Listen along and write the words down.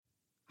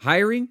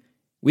Hiring?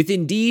 With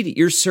Indeed,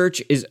 your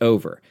search is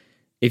over.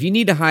 If you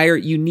need to hire,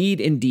 you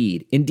need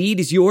Indeed. Indeed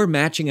is your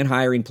matching and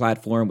hiring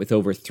platform with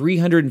over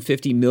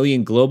 350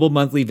 million global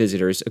monthly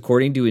visitors,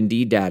 according to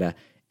Indeed data,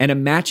 and a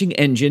matching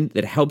engine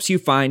that helps you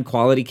find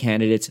quality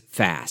candidates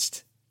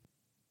fast.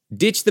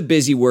 Ditch the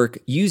busy work.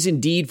 Use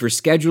Indeed for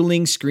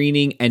scheduling,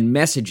 screening, and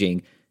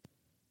messaging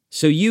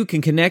so you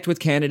can connect with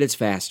candidates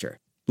faster.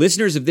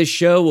 Listeners of this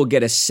show will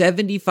get a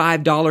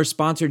 $75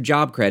 sponsored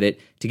job credit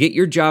to get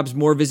your jobs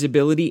more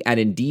visibility at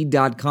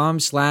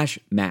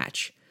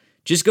Indeed.com/match.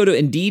 Just go to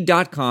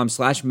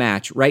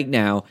Indeed.com/match right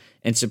now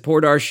and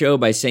support our show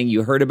by saying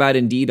you heard about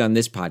Indeed on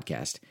this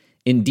podcast.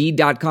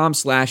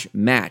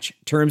 Indeed.com/match.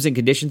 Terms and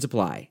conditions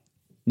apply.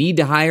 Need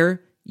to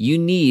hire? You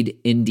need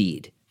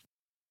Indeed.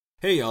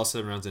 Hey, All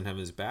 7 Rounds in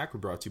Heaven is back. We're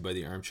brought to you by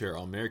the Armchair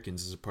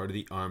All-Americans as a part of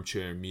the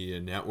Armchair Media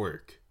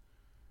Network.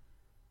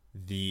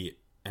 The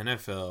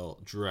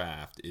NFL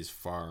draft is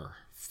far,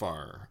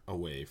 far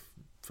away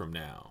from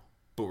now,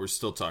 but we're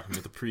still talking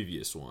about the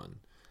previous one.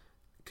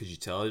 Could you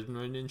tell I didn't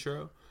write an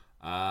intro?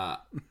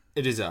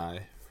 It is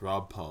I,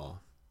 Rob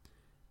Paul,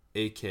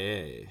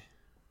 a.k.a.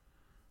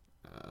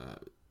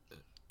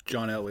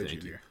 John Elway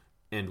Jr.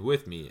 And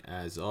with me,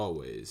 as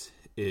always,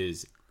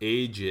 is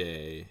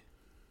AJ...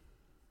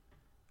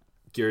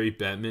 Gary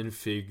Bettman,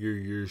 figure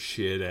your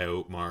shit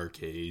out,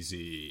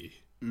 Marchese.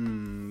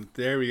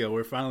 There we go.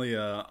 We're finally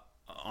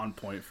on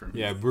point for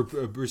me. Yeah,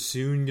 we're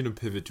soon going to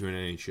pivot to an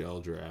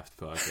NHL draft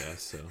podcast.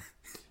 So,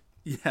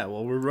 yeah,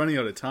 well, we're running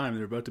out of time.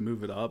 They're about to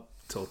move it up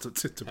till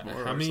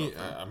tomorrow. How many?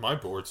 My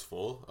board's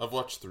full. I've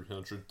watched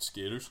 300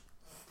 skaters.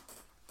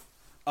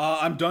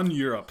 I'm done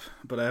Europe,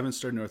 but I haven't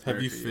started North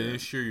America. Have you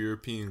finished your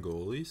European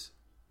goalies?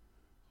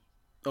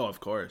 Oh,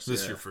 of course.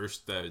 Is this your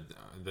first?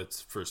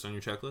 That's first on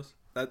your checklist.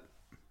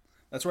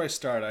 That's where I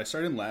started. I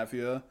started in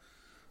Latvia.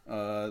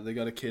 They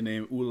got a kid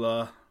named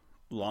Ula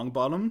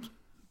Longbottom.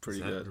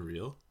 Pretty good. Is that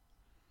real?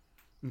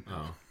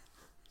 Oh.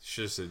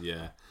 Should have said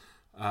yeah.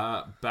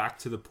 Back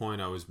to the point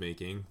I was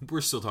making.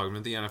 We're still talking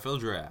about the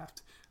NFL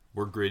draft.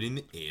 We're grading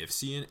the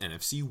AFC and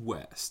NFC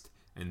West.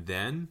 And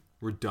then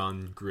we're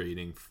done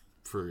grading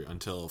for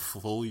until a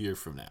full year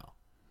from now.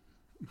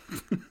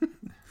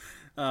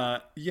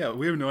 Yeah,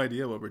 we have no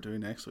idea what we're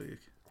doing next week.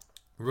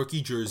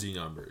 Rookie jersey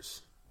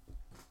numbers.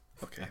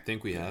 Okay. I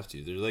think we have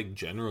to. They're like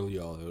generally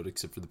all out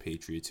except for the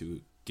Patriots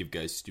who give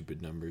guys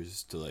stupid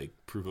numbers to like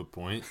prove a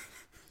point.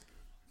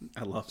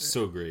 I love it.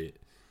 So great.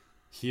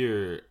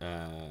 Here,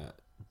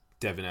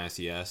 Devin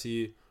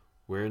Asiasi,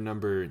 we're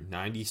number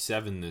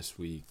 97 this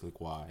week. Like,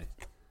 why?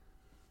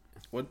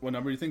 What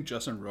number do you think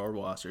Justin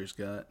Rohrwasser's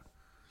got?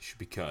 He should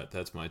be cut.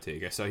 That's my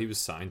take. I saw he was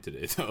signed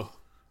today, though.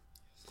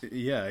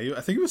 Yeah,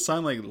 I think he was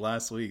signed like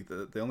last week.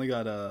 They only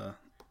got I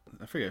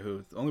forget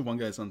who. Only one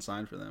guy's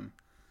unsigned for them.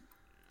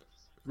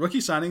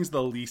 Rookie signing's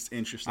the least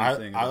interesting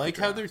thing. I like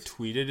how they're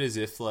tweeted as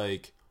if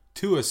like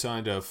Tua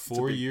signed a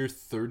 4-year,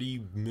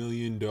 $30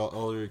 million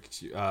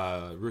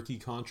rookie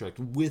contract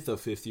with a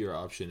 5th-year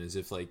option, as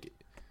if like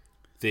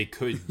they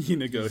could you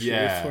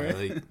negotiate for it.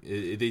 Like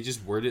they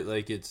just word it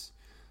like it's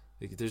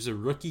like there's a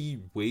rookie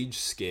wage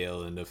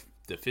scale and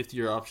the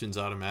 5th-year option's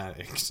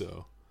automatic.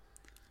 So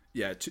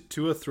yeah,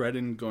 Tua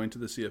threatened going to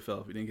the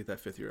CFL if he didn't get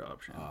that 5th-year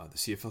option. The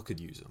CFL could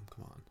use him.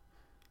 Come on.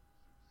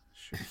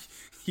 Sure.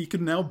 He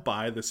could now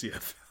buy the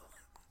CFL.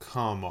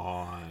 Come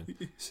on.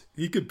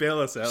 He could bail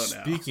us out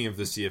now. Speaking of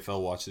the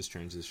CFL, watch this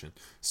transition.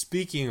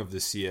 Speaking of the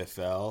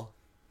CFL,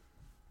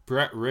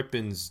 Brett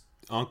Rippon's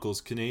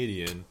uncle's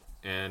Canadian,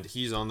 and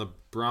he's on the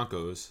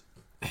Broncos.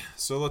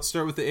 So let's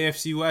start with the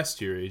AFC West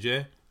here,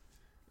 AJ,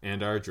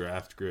 and our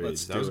draft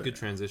grades. That was a good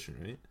transition,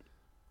 right?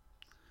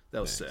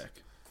 That was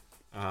sick.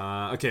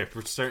 Okay,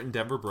 we're starting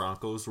Denver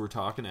Broncos. We're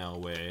talking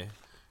Elway.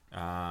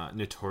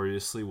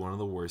 Notoriously one of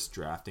the worst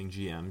drafting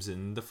GMs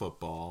in the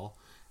football.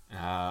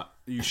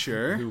 You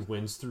sure? Who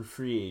wins through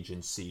free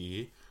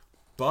agency.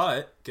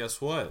 But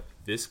guess what?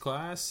 This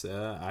class,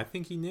 I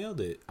think he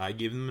nailed it. I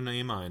give them an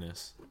A-.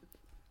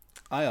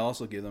 I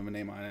also give them an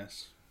A-.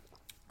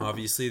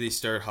 Obviously, they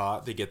start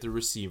hot. They get the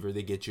receiver.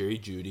 They get Jerry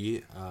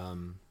Jeudy.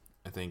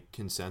 I think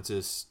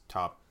consensus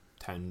top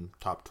 10,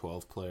 top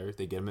 12 player.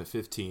 They get him at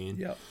 15.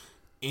 Yep.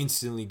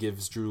 Instantly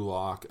gives Drew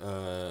Lock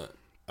a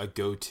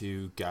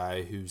go-to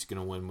guy who's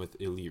going to win with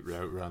elite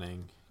route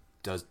running.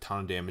 Does a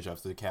ton of damage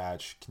after the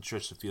catch. Can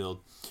stretch the field.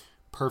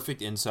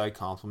 Perfect inside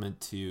complement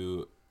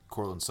to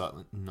Cortland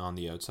Sutton on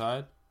the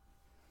outside.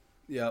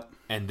 Yep.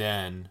 And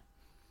then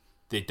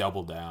they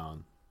double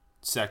down.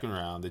 Second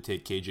round, they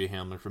take KJ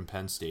Hamler from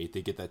Penn State.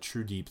 They get that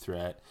true deep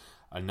threat.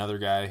 Another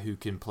guy who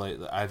can play.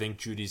 I think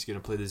Judy's going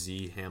to play the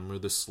Z,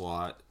 Hamler the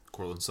slot,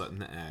 Cortland Sutton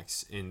the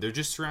X. And they're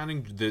just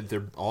surrounding.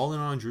 They're all in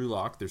on Drew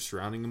Lock. They're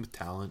surrounding him with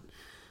talent.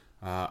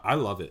 I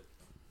love it.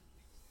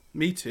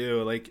 Me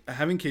too. Like,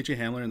 having KJ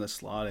Hamler in the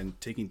slot and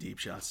taking deep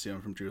shots to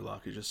him from Drew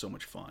Lock is just so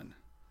much fun.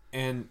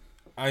 And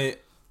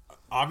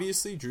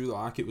obviously Drew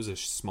Lock, it was a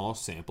small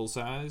sample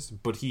size,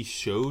 but he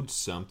showed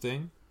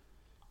something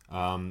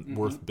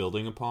worth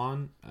building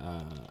upon.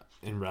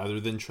 And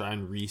rather than try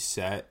and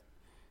reset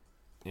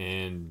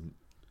and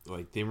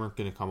like they weren't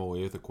going to come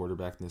away with a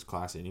quarterback in this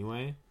class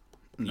anyway.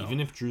 No. Even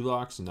if Drew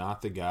Lock's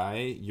not the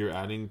guy, you're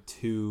adding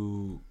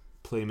two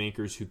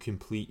playmakers who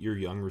complete your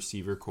young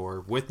receiver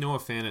core with Noah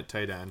Fant at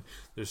tight end.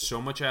 There's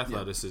so much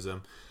athleticism.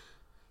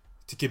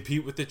 To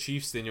compete with the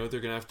Chiefs, they know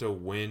they're going to have to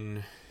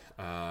win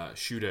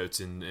shootouts,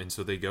 and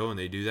so they go and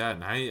they do that.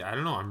 And I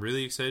don't know. I'm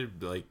really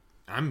excited. Like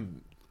I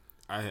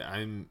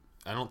don't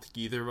think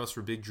either of us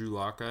were big Drew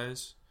Lock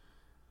guys.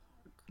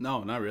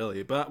 No, not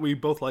really. But we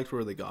both liked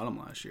where they got him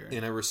last year.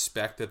 And I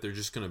respect that they're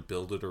just going to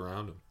build it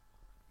around him.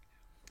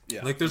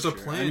 Yeah, like there's a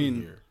plan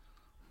here.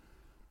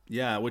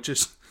 Yeah, which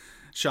is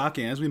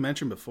shocking. As we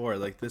mentioned before,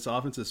 like this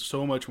offense is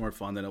so much more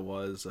fun than it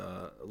was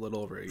a little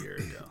over a year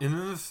ago. And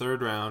then the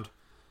third round,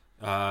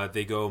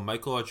 they go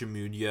Michael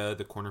Ajamudia,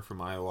 the corner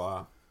from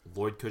Iowa,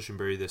 Lloyd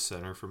Cushenberry, the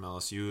center from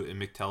LSU, and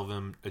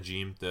McTelvin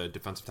Ajim, the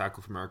defensive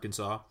tackle from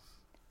Arkansas.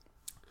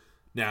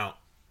 Now,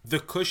 the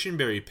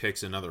Cushenberry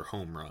pick's another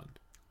home run.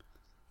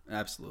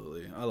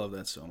 Absolutely. I love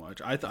that so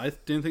much. I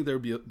didn't think they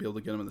would be able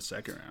to get him in the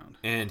second round.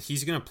 And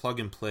he's going to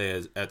plug and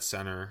play at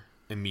center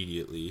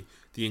immediately.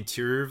 The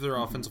interior of their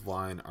offensive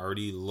line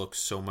already looks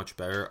so much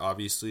better.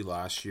 Obviously,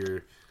 last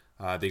year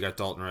they got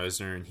Dalton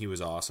Reisner, and he was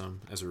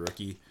awesome as a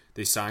rookie.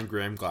 They signed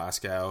Graham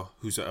Glasgow,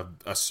 who's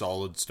a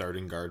solid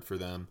starting guard for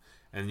them.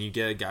 And you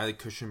get a guy like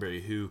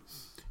Cushenberry, who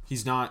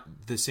he's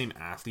not the same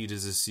athlete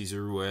as a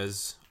Cesar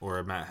Ruiz or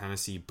a Matt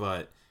Hennessy,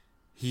 but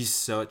he's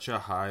such a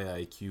high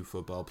IQ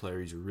football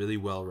player. He's a really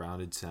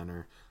well-rounded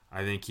center.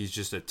 I think he's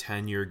just a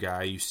 10-year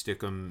guy. You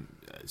stick him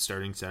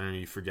starting center and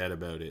you forget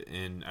about it.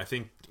 And I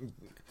think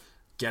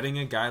getting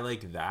a guy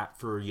like that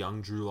for a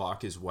young Drew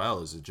Lock as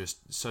well is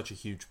just such a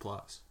huge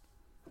plus.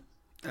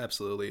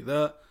 Absolutely.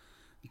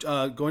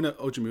 Going to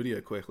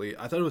Ojemudia quickly,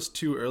 I thought it was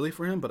too early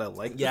for him, but I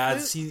like the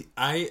fit. See,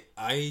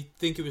 I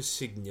think it was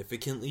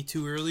significantly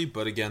too early,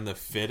 but again, the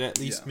fit at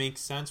least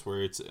makes sense,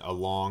 where it's a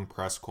long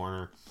press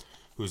corner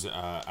who's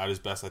at his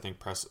best, I think,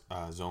 press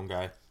zone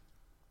guy.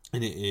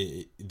 And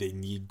they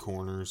need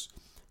corners.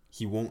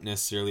 He won't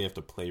necessarily have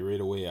to play right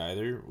away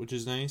either, which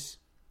is nice.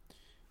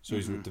 So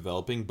he's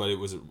developing, but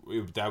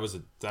that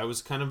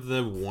was kind of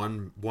the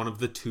one of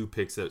the two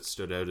picks that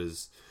stood out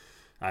as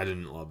I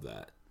didn't love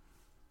that.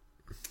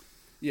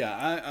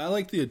 Yeah, I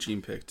like the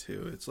Ajim pick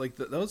too. It's like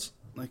that was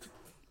like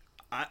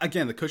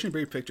again, the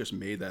Cushenberry pick just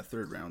made that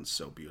third round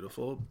so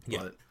beautiful.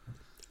 But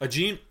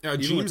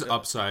Ajim's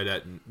upside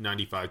at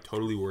 95,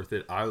 totally worth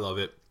it. I love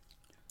it.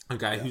 A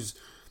guy who's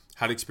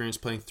had experience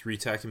playing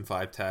 3-tech and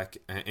 5-tech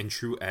and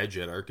true edge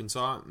at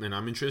Arkansas, and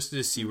I'm interested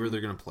to see where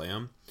they're going to play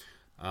him.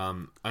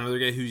 Another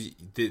guy who's,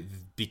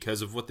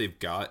 because of what they've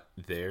got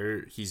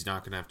there, he's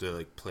not going to have to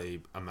like play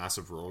a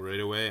massive role right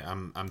away.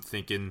 I'm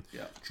thinking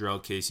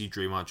Jarrell Casey,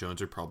 Draymond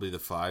Jones are probably the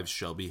 5s,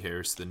 Shelby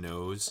Harris the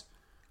nose,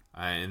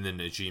 and then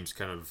Najim's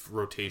kind of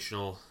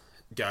rotational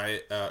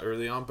guy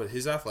early on, but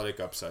his athletic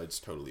upside's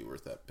totally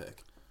worth that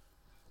pick.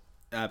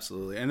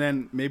 Absolutely. And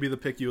then maybe the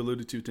pick you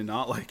alluded to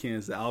not liking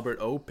is the Albert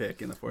O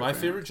pick in the fourth round. My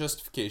favorite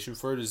justification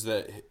for it is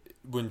that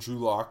when Drew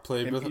Lock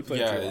played with him,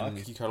 and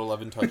he caught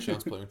 11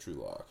 touchdowns playing with Drew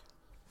Lock.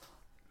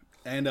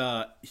 And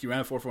he ran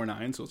a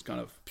 4.49, so it's kind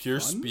of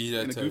pure speed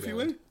at in a goofy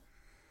way.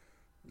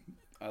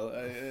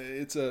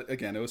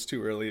 Again, it was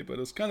too early, but it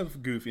was kind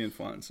of goofy and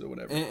fun, so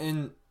whatever.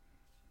 And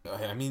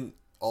I mean,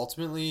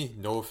 ultimately,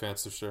 no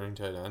offense to starting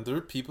tight end, there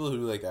are people who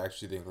like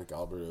actually think like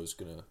Alberto's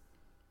gonna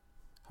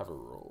have a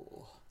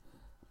role,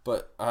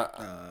 but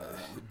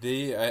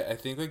I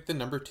think like the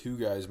number 2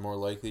 guy is more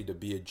likely to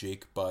be a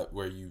Jake Butt,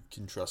 where you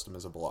can trust him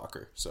as a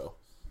blocker. So.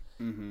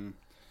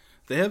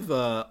 They have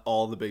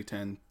all the Big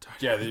Ten.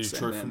 Yeah, they do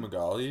Troy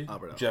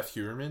Fumagalli, Jeff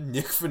Heuerman,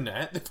 Nick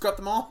Vannett. They've got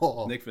them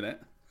all. Nick Vannett.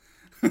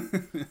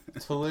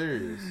 It's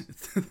hilarious.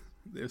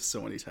 They have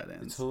so many tight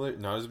ends. It's hilarious.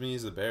 Not as many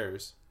as the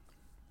Bears.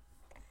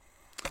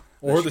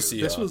 Or the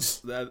Seahawks. This was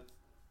that.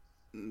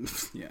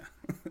 Yeah.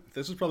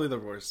 This was probably the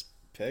worst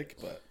pick,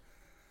 but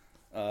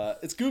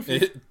it's goofy.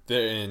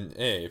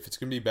 If it's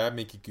going to be bad,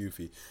 make it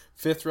goofy.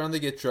 5th round, they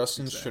get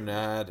Justin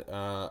Stranad.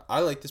 I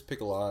like this pick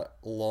a lot.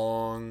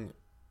 Long,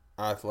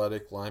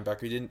 athletic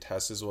linebacker. He didn't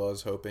test as well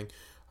as I was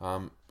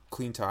hoping.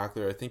 Clean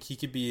tackler. I think he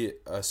could be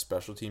a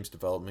special teams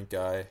development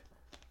guy.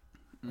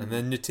 And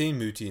then Natane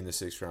Muti in the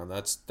 6th round.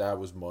 That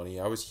was money.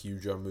 I was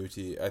huge on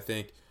Muti. I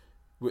think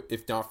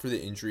if not for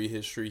the injury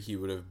history, he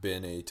would have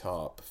been a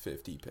top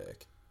 50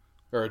 pick.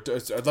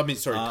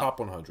 Top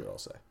 100, I'll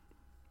say.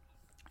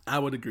 I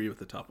would agree with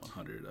the top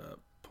 100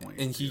 point.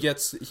 And he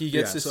gets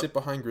to sit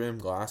behind Graham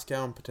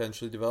Glasgow and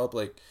potentially develop.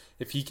 Like,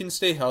 if he can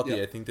stay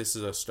healthy, I think this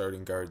is a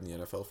starting guard in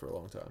the NFL for a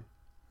long time.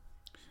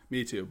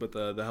 Me too, but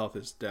the health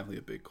is definitely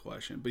a big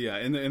question. But yeah,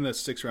 in the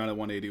 6th round at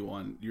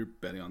 181, you're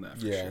betting on that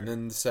for sure. Yeah, and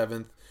then the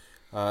 7th,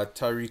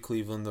 Tyree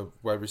Cleveland, the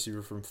wide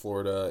receiver from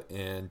Florida,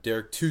 and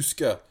Derek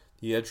Tuska,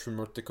 the edge from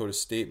North Dakota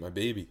State, my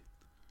baby.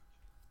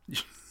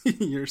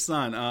 Your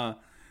son.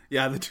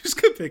 Yeah, the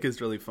Tuska pick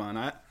is really fun.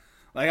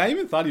 I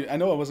even thought I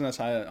know I wasn't as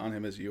high on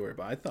him as you were,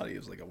 but I thought he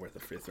was like worth a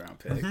 5th round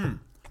pick.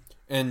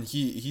 And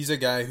he's a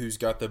guy who's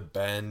got the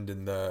bend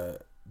and the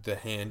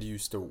hand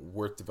used to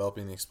worth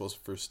developing the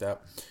explosive first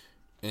step.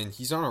 and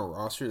he's on a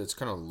roster that's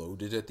kind of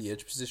loaded at the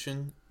edge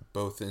position,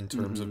 both in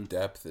terms of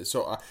depth.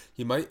 So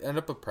he might end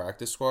up a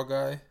practice squad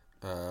guy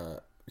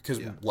because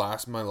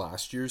my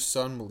last year's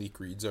son, Malik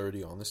Reed's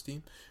already on this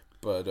team.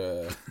 But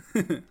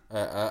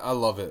I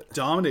love it.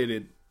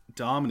 Dominated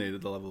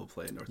the level of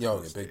play in North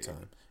Dakota State. Big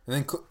time. And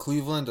then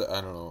Cleveland,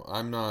 I don't know.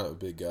 I'm not a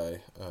big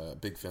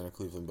fan of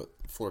Cleveland, but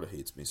Florida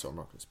hates me, so I'm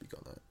not going to speak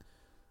on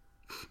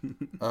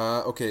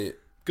that. Okay.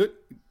 Good.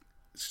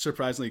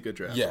 Surprisingly good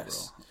draft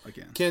overall.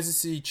 Again. Kansas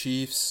City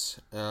Chiefs.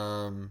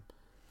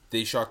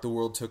 They shocked the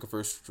world, took a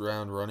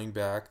first-round running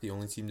back. The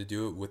only team to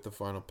do it with the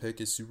final pick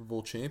is Super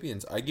Bowl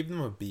champions. I give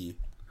them a B.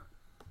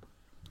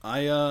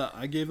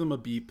 I gave them a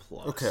B+.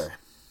 Okay.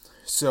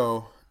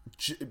 So,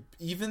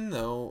 even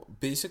though,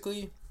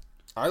 basically,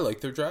 I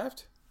like their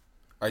draft,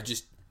 I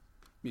just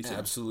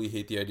absolutely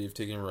hate the idea of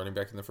taking a running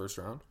back in the first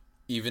round.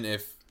 Even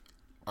if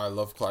I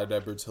love Clyde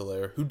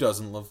Edwards-Helaire. Who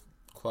doesn't love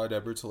Clyde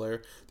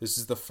Edwards-Helaire? This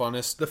is the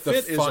funnest. The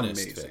fit is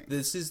amazing. Fit.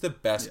 This is the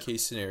best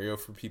case scenario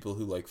for people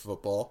who like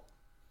football.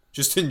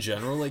 Just in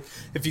general, like,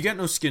 if you got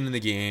no skin in the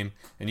game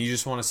and you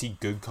just want to see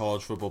good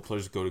college football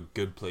players go to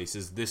good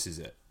places, this is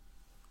it.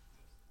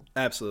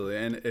 Absolutely.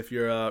 And if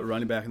you're a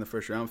running back in the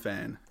first round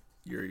fan,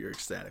 you're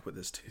ecstatic with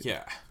this too.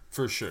 Yeah,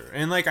 for sure.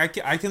 And like I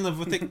can live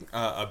with it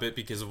a bit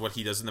because of what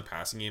he does in the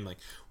passing game. Like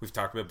we've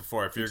talked about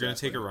before, if you're going to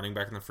take a running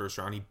back in the first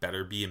round, he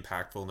better be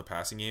impactful in the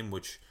passing game.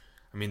 Which,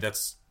 I mean,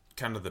 that's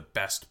kind of the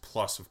best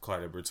plus of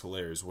Clyde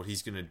Edwards-Helaire is what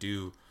he's going to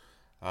do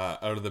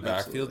out of the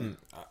backfield. And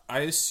I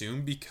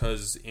assume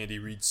because Andy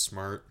Reid's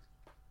smart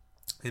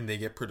and they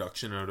get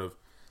production out of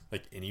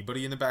like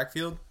anybody in the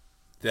backfield,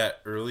 that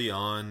early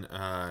on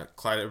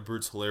Clyde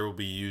Edwards-Helaire will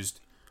be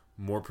used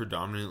more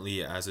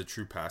predominantly as a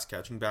true pass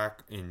catching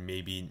back and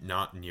maybe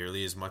not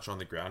nearly as much on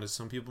the ground as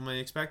some people may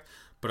expect.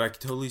 But I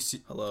could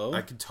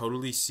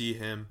totally see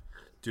him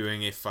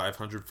doing a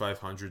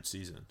 500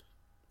 season.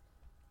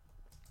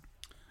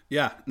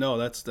 Yeah, no,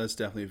 that's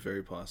definitely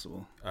very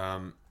possible.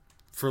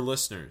 For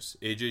listeners,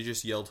 AJ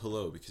just yelled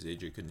hello because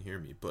AJ couldn't hear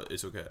me, but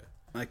it's okay.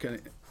 I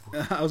couldn't.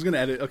 I was gonna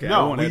edit. Okay,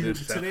 no, I won't edit.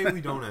 Today we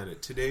don't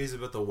edit. Today's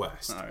about the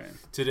West. All right.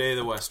 Today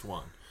the West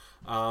won.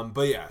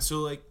 But yeah,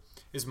 so like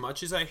as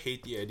much as I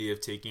hate the idea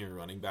of taking a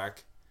running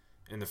back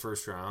in the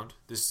first round,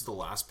 this is the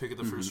last pick of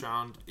the first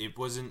round. It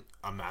wasn't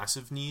a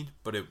massive need,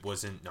 but it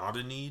wasn't not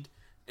a need,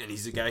 and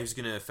he's a guy who's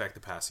going to affect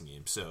the passing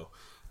game. So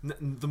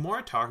the more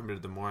I talk about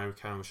it, the more I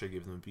kind of wish I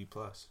gave them a B+.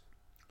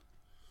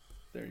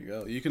 There you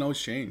go. You can always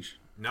change.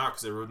 No,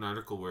 because I wrote an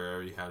article where I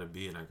already had a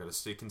B, and I got to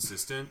stay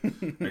consistent.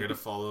 I got to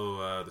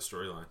follow the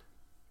storyline.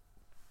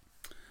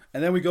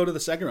 And then we go to the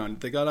second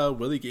round. They got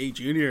Willie Gay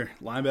Jr.,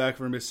 linebacker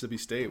from Mississippi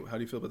State. How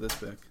do you feel about this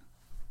pick?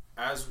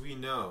 As we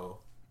know,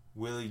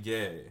 Willie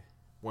Gay,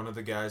 one of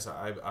the guys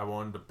I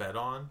wanted to bet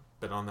on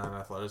that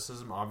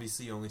athleticism.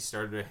 Obviously, he only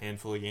started a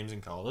handful of games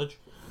in college.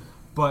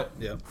 But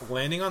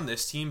landing on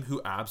this team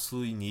who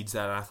absolutely needs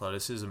that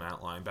athleticism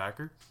at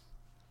linebacker,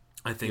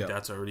 I think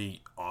that's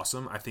already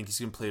awesome. I think he's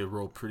going to play a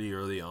role pretty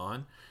early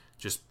on.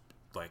 Just,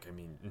 like, I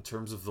mean, in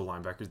terms of the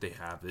linebackers they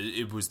have,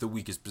 it was the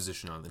weakest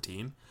position on the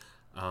team.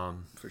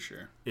 For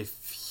sure.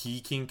 If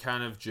he can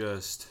kind of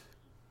just...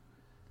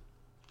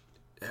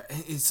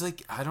 It's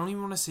like, I don't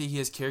even want to say he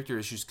has character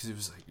issues because it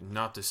was like,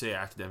 not to say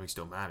academics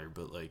don't matter,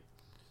 but like,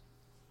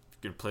 if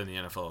you're going to play in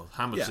the NFL,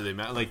 how much do they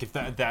matter? Like, if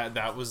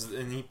that was...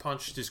 And he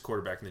punched his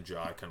quarterback in the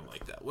jaw, I kind of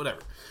like that.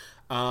 Whatever.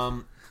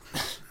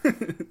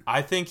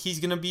 I think he's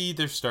going to be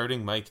their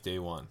starting Mike day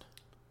one.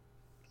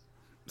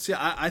 See,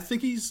 I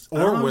think he's... I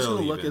don't know he's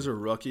going to look as a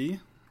rookie.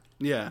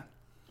 Yeah.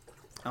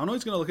 I don't know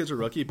he's going to look as a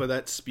rookie, but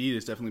that speed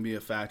is definitely be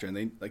a factor. And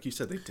they, like you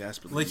said, they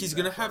desperately like he's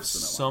going to have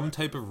some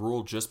type of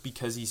role just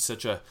because he's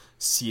such a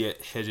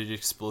see-it-hit-it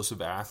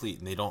explosive athlete,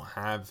 and they don't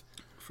have...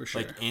 For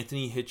sure. Like,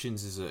 Anthony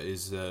Hitchens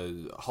is a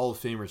Hall of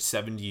Famer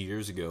 70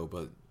 years ago,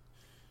 but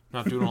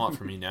not doing a lot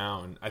for me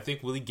now. And I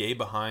think Willie Gay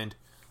behind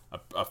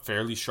a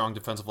fairly strong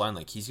defensive line,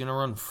 like, he's going to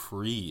run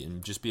free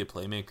and just be a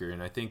playmaker.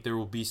 And I think there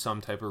will be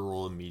some type of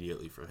role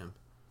immediately for him.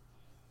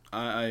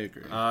 I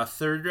agree.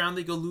 Third round,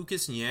 they go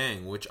Lucas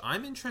Yang, which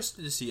I'm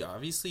interested to see.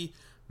 Obviously,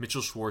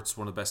 Mitchell Schwartz,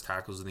 one of the best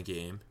tackles in the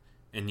game,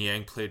 and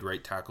Yang played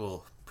right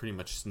tackle pretty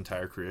much his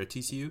entire career at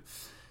TCU.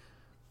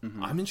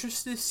 Mm-hmm. I'm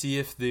interested to see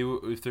if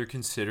they're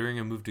considering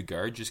a move to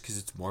guard just because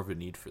it's more of a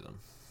need for them.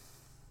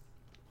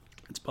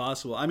 It's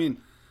possible. I mean,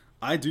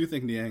 I do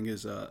think Niang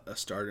is a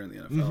starter in the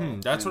NFL.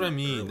 Mm-hmm. That's what I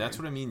mean. Early. That's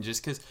what I mean.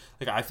 Just because,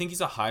 like, I think he's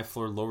a high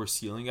floor, lower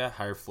ceiling guy,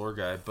 higher floor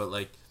guy, but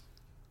like.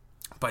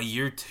 By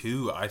year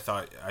 2, I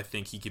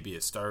think he could be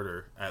a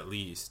starter at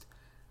least,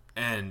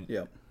 and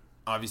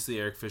obviously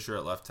Eric Fisher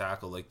at left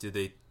tackle. Like, did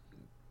they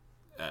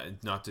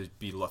not to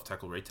be left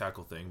tackle, right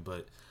tackle thing?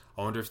 But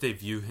I wonder if they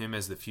view him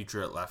as the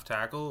future at left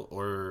tackle,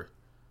 or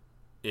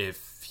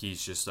if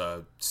he's just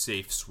a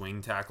safe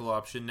swing tackle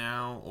option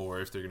now, or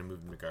if they're going to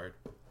move him to guard.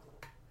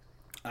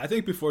 I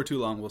think before too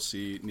long we'll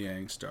see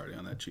Niang starting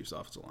on that Chiefs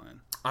offensive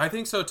line. I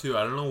think so too.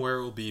 I don't know where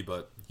it will be,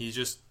 but he's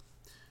just.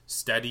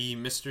 Steady,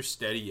 Mr.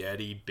 Steady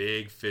Eddie,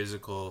 big,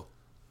 physical.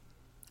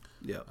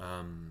 Yeah.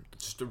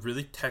 Just a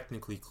really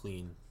technically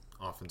clean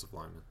offensive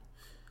lineman.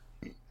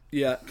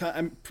 Yeah,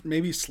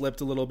 maybe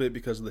slipped a little bit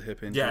because of the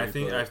hip injury. Yeah,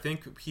 I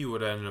think he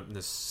would have ended up in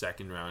the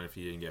second round if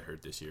he didn't get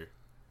hurt this year.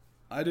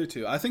 I do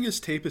too. I think his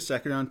tape is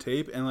second round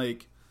tape, and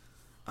like,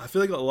 I feel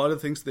like a lot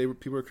of things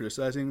people were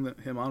criticizing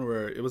him on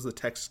where it was the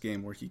Texas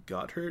game where he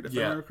got hurt, if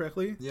I remember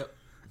correctly. Yep.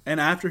 And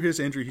after his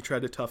injury, he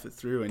tried to tough it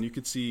through, and you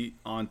could see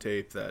on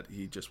tape that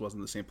he just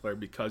wasn't the same player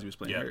because he was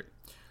playing hurt.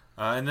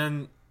 And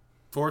then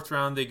fourth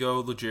round, they go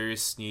L'Jarius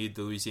Sneed,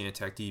 the Louisiana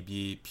Tech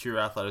DB, pure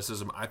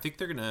athleticism. I think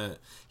they're gonna.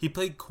 He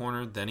played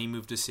corner, then he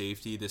moved to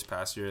safety this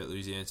past year at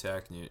Louisiana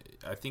Tech. And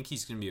I think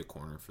he's gonna be a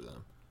corner for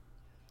them.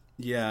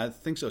 Yeah, I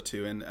think so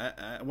too. And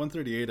at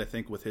 138, I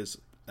think with his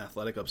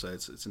athletic upside,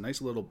 it's a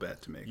nice little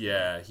bet to make.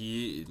 Yeah,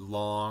 he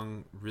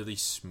long, really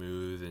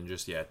smooth, and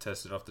just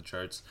tested off the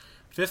charts.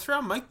 Fifth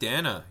round, Mike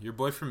Dana, your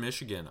boy from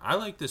Michigan. I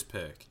like this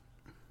pick.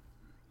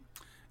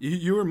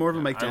 You were more of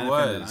a Mike Dana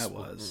fan than I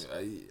was.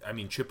 I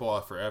mean,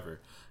 Chippewa forever.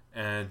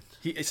 And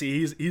he's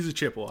a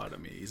Chippewa to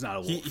me. He's not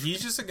a Wolf.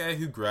 He's just a guy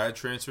who grad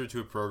transferred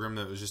to a program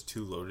that was just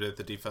too loaded at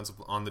the defensive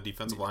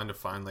line to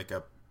find like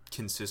a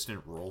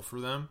consistent role for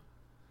them.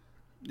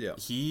 Yeah,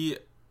 he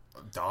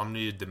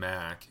dominated the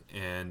MAC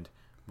and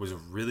was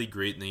really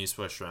great in the East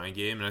West Shrine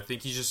game, and I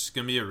think he's just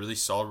going to be a really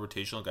solid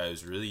rotational guy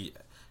who's really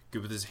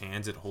good with his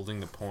hands at holding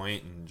the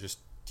point and just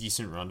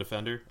decent run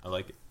defender. I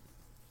like it.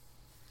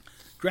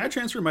 Grad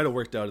transfer might have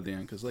worked out at the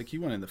end because like he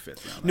went in the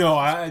fifth round.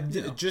 No,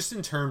 just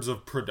in terms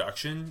of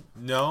production,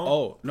 no.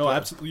 Oh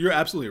no, you're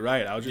absolutely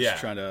right. I was just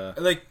trying to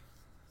like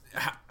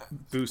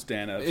boost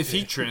Dana. If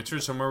he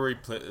transferred somewhere where he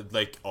played,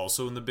 like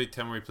also in the Big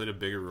Ten where he played a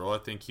bigger role, I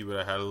think he would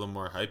have had a little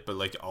more hype. But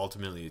like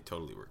ultimately, it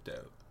totally worked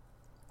out.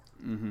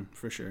 Mm-hmm,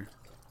 for sure.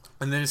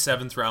 And then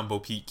seventh round, Bo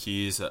Pete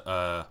Keys,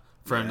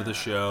 friend of the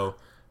show.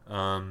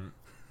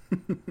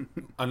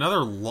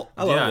 Another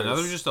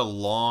just a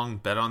long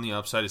bet on the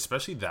upside,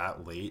 especially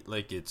that late.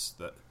 Like he's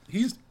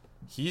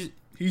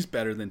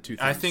better than 2007.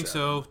 I think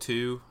so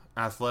too.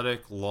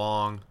 Athletic,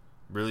 long,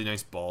 really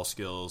nice ball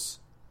skills.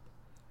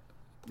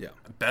 Yeah,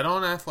 bet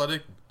on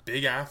athletic,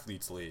 big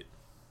athletes late.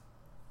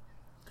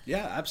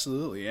 Yeah,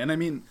 absolutely. And I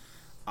mean,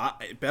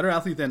 better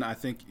athlete than I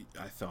think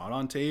I thought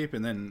on tape.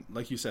 And then,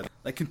 like you said,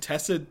 like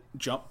contested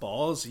jump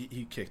balls,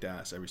 he kicked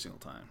ass every single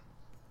time.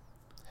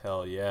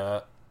 Hell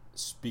yeah.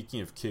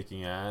 Speaking of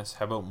kicking ass,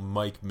 how about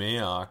Mike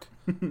Mayock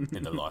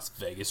in the Las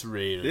Vegas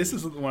Raiders? This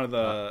is one of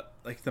the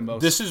the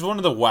most. This is one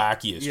of the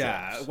wackiest.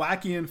 Yeah, drafts.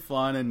 Wacky and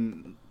fun,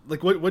 and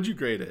like what'd you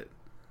grade it?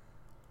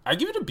 I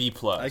give it a B+.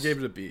 I gave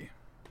it a B.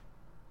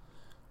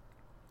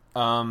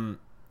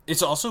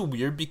 It's also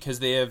weird because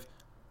they have,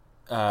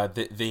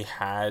 they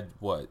had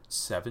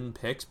 7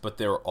 picks, but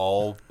they were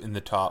all in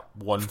the top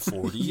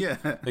 140. Yeah,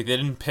 like they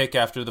didn't pick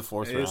after the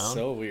fourth round. It's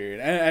so weird,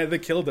 and they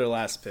killed their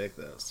last pick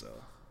though. So.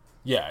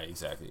 Yeah,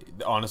 exactly.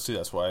 Honestly,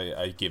 that's why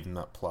I gave them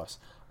that plus.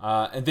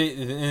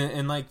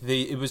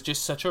 It was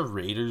just such a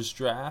Raiders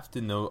draft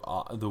in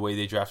the way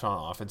they drafted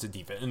on offense and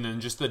defense, and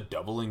then just the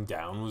doubling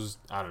down was,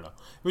 I don't know,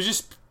 it was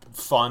just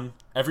fun.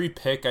 Every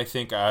pick I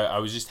think I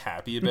was just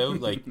happy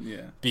about,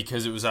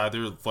 because it was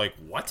either like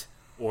what,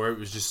 or it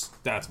was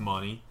just that's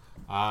money.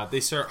 They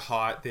start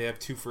hot. They have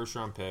 2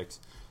 first-round picks.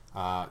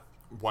 Wide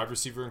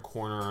receiver and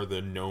corner are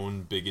the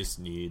known biggest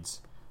needs.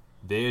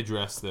 They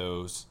address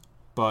those.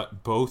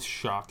 But both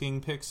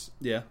shocking picks.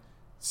 Yeah.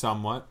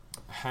 Somewhat.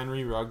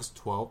 Henry Ruggs,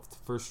 12th,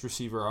 first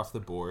receiver off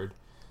the board.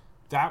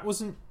 That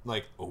wasn't,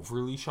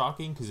 overly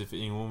shocking, because if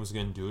anyone was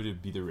going to do it,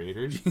 it'd be the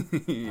Raiders.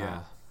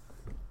 Yeah.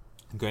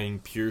 Going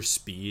pure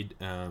speed.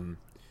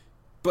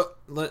 But,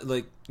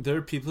 there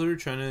are people who are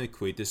trying to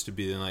equate this to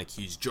being,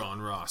 he's John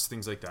Ross,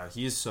 things like that.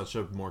 He is such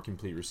a more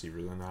complete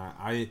receiver than that.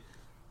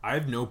 I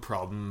have no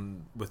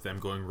problem with them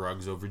going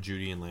Ruggs over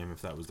Judy and Lamb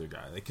if that was their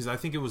guy, because I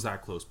think it was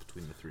that close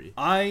between the 3.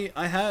 I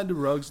had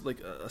Ruggs a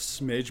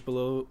smidge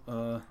below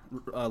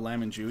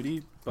Lamb and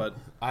Judy, but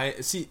I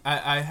think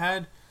I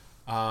had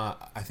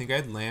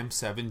Lamb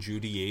 7,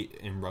 Judy 8,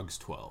 and Ruggs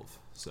 12.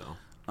 So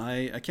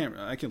I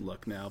can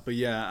look now, but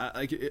yeah,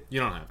 you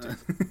don't have to.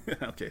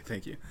 Okay,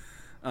 thank you.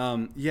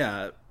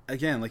 Yeah.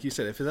 Again, like you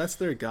said, if that's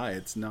their guy,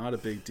 it's not a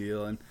big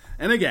deal, and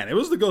again, it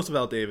was the ghost of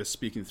Al Davis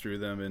speaking through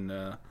them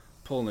and.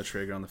 Pulling the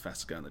trigger on the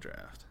fastest guy in the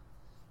draft.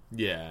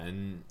 Yeah,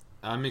 and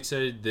I'm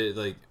excited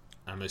that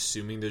I'm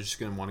assuming they're just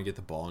going to want to get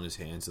the ball in his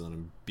hands and let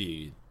him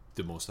be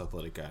the most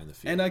athletic guy in the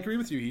field. And I agree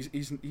with you.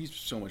 He's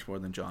so much more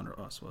than John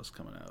Ross was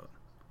coming out.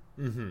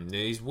 Mm-hmm. Yeah,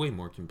 he's way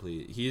more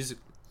complete. He's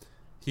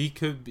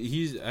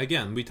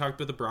again. We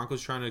talked about the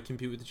Broncos trying to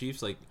compete with the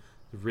Chiefs. The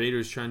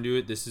Raiders trying to do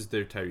it. This is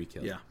their Tyreek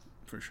Hill. Yeah,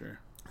 for sure.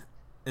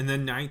 And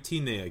then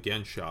 19, they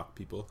again shock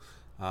people.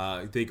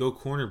 They go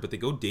corner, but they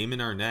go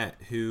Damon Arnett,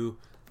 who.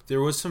 There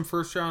was some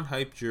first-round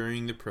hype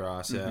during the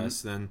process,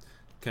 mm-hmm. Then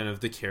kind of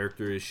the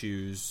character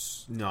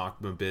issues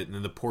knocked him a bit, and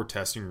then the poor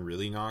testing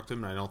really knocked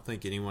him, and I don't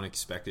think anyone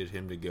expected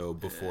him to go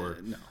before,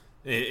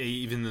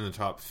 even in the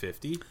top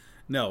 50.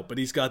 No, but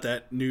he's got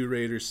that new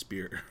Raiders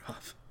spirit.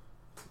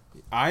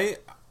 I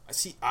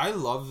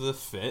love the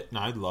fit, and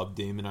I love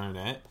Damon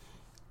Arnett.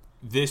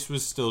 This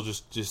was still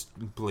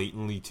just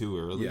blatantly too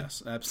early.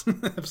 Yes,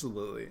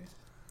 absolutely.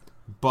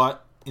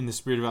 But in the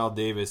spirit of Al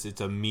Davis,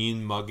 it's a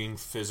mean mugging,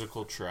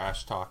 physical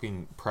trash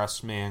talking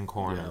press man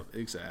corner. Yeah,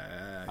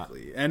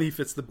 exactly. And he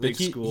fits the big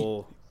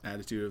school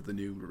attitude of the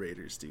new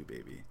Raiders too,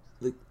 baby.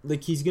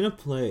 Like he's gonna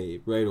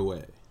play right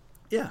away.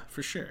 Yeah,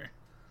 for sure.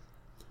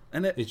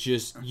 And it's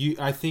just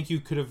I think you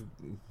could have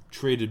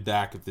traded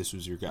back if this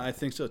was your guy. I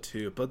think so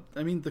too. But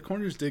I mean, the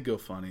corners did go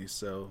funny,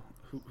 so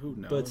who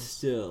knows? But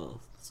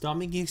still, stop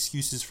making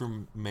excuses for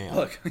Mayo.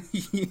 Look,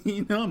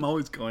 you know I'm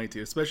always going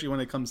to, especially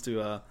when it comes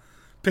to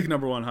pick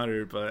number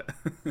 100. But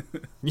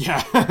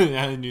yeah,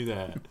 I knew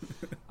that.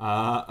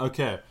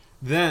 Okay,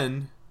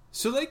 then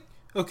it's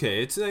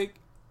like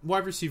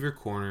wide receiver,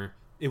 corner.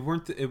 It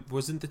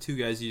wasn't the two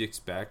guys you'd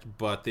expect,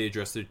 but they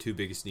addressed their two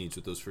biggest needs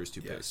with those first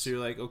two picks. So you're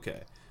like,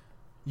 okay,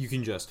 you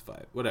can justify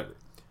it, whatever.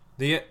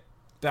 They get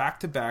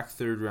back-to-back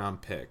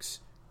third-round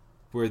picks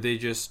where they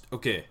just,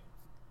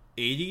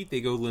 80, they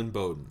go Lynn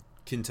Bowden,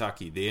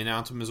 Kentucky. They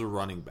announce him as a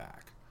running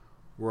back.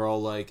 We're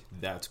all like,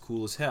 that's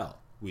cool as hell.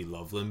 We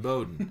love Lynn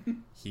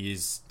Bowden. He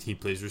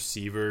plays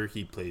receiver.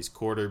 He plays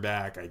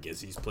quarterback. I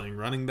guess he's playing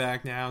running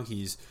back now.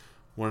 He's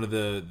one of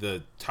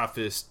the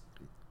toughest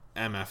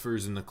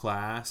MFers in the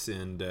class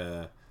and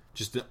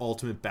just the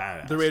ultimate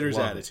badass. The Raiders'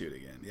 attitude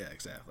again. Yeah,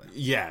 exactly.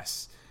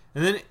 Yes.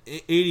 And then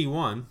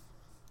 81,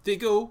 they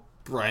go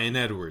Brian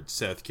Edwards,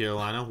 South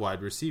Carolina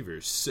wide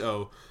receivers.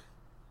 So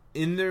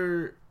in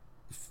their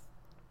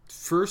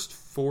first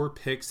 4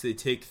 picks, they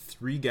take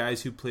 3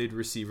 guys who played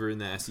receiver in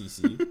the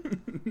SEC.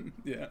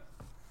 Yeah.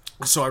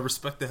 So I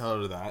respect the hell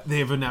out of that. They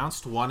have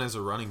announced one as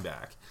a running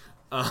back.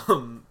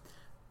 And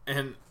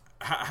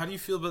how do you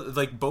feel about,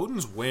 like,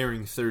 Bowden's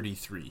wearing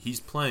 33.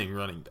 He's playing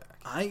running back.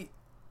 I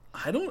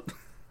don't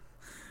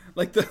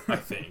like the I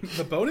think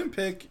the Bowden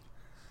pick.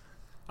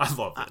 I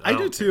love it. I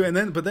do too.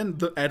 And but then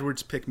the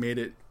Edwards pick made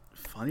it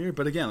funnier.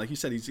 But again, like you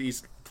said,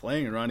 he's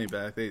playing a running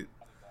back.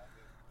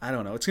 I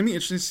don't know. It's gonna be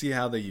interesting to see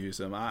how they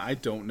use him. I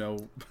don't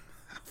know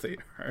how they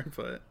are,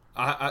 but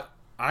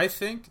I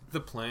think the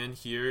plan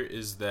here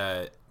is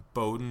that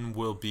Bowden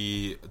will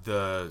be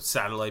the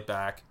satellite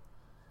back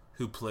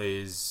who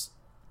plays,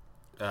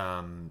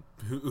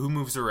 who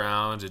moves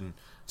around and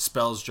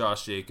spells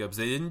Josh Jacobs.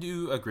 They didn't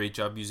do a great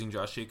job using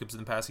Josh Jacobs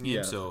in the passing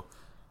game, so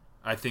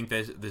I think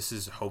that this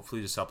is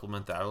hopefully to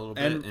supplement that a little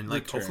bit. And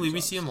like, hopefully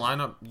we see him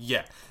line up.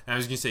 Yeah. And I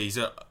was going to say, he's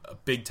a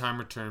big-time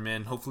return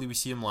man. Hopefully we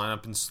see him line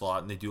up in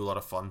slot and they do a lot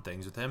of fun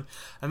things with him.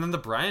 And then the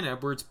Brian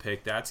Edwards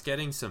pick, that's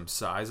getting some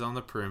size on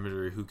the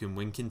perimeter, who can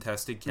win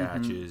contested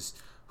catches,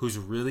 who's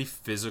a really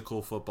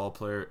physical football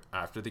player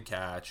after the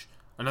catch.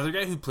 Another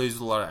guy who plays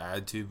with a lot of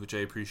attitude, which I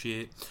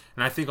appreciate.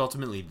 And I think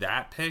ultimately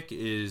that pick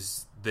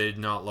is they're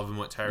not loving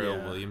what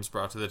Tyrell Williams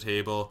brought to the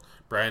table.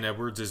 Brian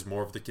Edwards is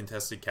more of the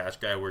contested catch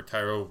guy, where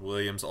Tyrell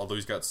Williams, although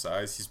he's got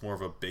size, he's more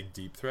of a big,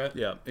 deep threat.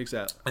 Yeah,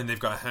 exactly. And they've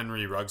got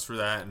Henry Ruggs for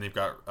that, and they've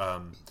got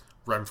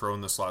Renfro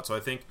in the slot. So I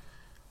think,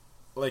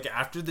 like,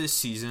 after this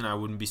season, I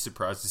wouldn't be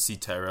surprised to see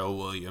Tyrell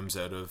Williams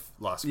out of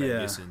Las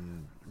Vegas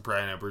and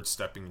Brian Edwards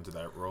stepping into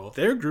that role.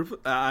 Their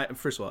group,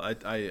 first of all,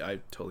 I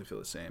totally feel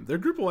the same. Their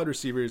group of wide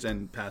receivers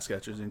and pass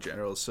catchers in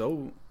general is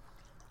so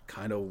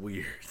kind of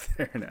weird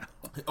there now.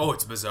 Oh,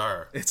 it's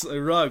bizarre. It's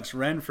Ruggs,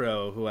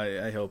 Renfro, who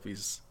I hope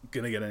he's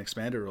going to get an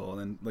expanded role. And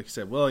then, like you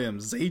said,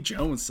 Williams, Zay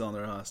Jones still on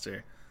their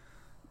roster.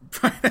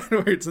 Brian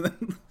Edwards, and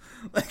then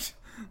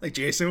like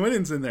Jason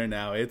Witten's in there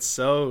now. It's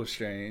so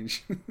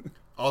strange.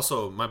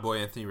 Also, my boy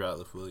Anthony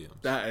Ratliff-Williams.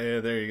 Yeah,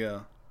 there you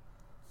go.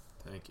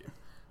 Thank you.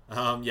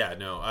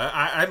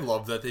 I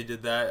love that they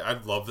did that. I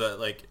love that,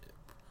 like,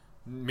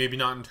 maybe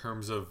not in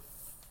terms of,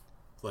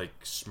 like,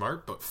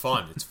 smart, but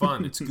fun. It's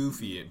fun. It's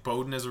goofy. And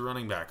Bowden as a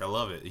running back, I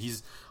love it.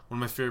 He's one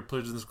of my favorite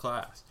players in this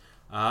class.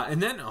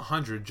 And then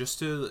 100, just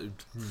to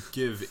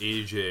give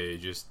AJ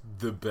just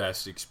the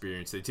best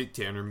experience. They take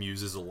Tanner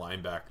Muse as a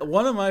linebacker.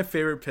 One of my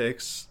favorite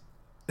picks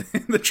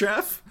in the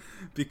draft,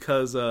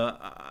 because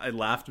I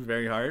laughed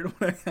very hard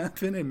when it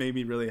happened. It made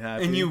me really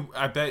happy. And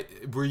I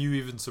bet, were you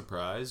even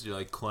surprised? You're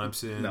like,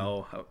 Clemson,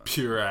 no,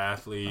 pure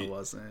athlete. I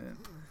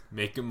wasn't.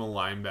 Make him a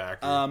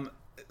linebacker.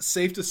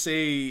 Safe to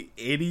say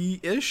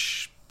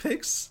 80-ish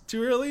picks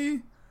too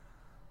early.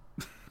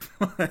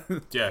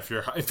 Yeah, if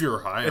you're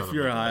high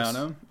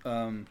on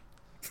him.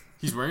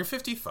 He's wearing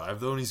 55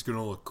 though, and he's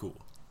gonna look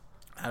cool.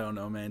 I don't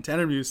know, man.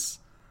 Tanner Muse.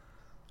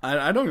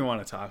 I don't even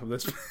want to talk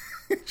about this.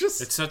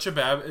 It's such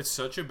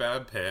a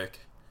bad pick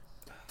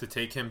to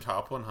take him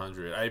top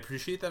 100. I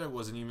appreciate that it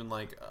wasn't even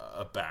like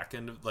a back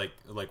end of like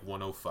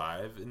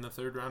 105 in the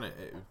third round.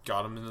 It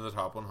got him into the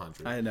top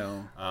 100. I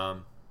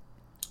know.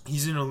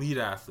 He's an elite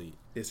athlete.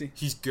 Is he?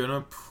 He's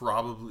gonna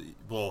probably,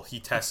 well, he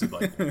tested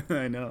like one.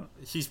 I know.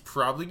 He's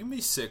probably gonna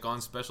be sick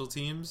on special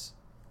teams.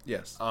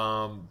 Yes.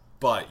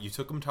 But you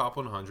took him top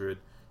 100.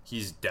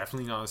 He's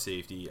definitely not a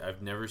safety.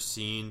 I've never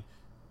seen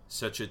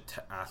such a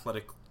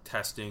athletic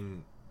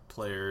testing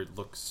player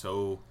look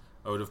so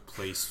out of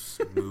place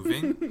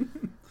moving.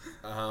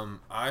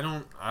 I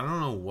don't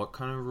know what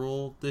kind of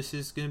role this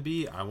is gonna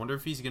be. I wonder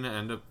if he's gonna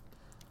end up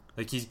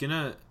like he's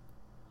gonna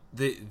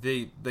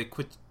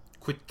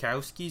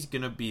Kwiatkowski's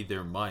gonna be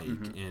their Mike,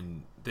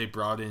 and they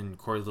brought in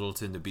Corey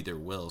Littleton to be their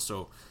Will.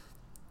 So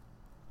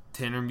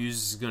Tanner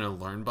Muse is going to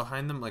learn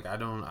behind them. Like, I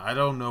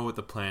don't know what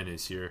the plan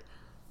is here,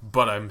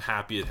 but I'm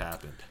happy it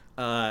happened.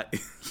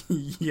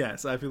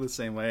 Yes, I feel the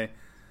same way.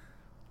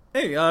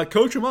 Hey,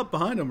 coach him up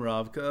behind him,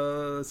 Rob.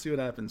 Let's see what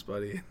happens,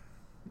 buddy.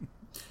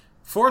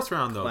 Fourth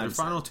round, though, their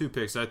final 2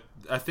 picks. I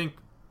think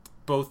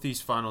both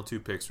these final 2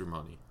 picks were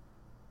money.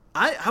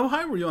 How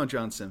high were you on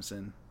John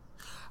Simpson?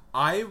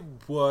 I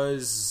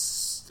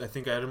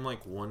think I had him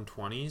like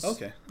 120s.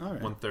 Okay, all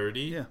right.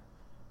 130. Yeah.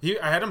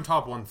 I had him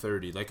top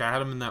 130. Like, I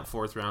had him in that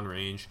 4th round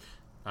range.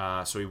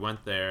 So he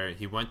went there.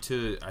 He went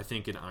to, I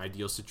think, an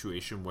ideal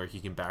situation where he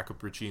can back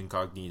up Richie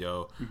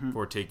Incognito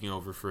for taking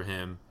over for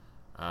him.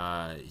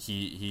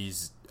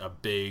 He's a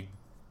big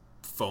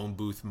phone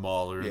booth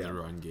mauler in the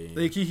run game.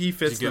 Like, he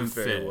fits them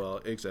very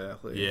well.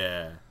 Exactly.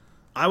 Yeah.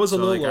 I was a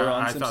little lower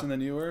on Simpson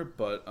than you were,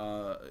 but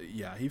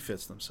yeah, he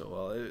fits them so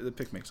well. The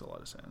pick makes a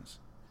lot of sense.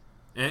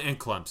 And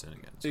Clemson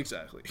again. So.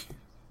 Exactly.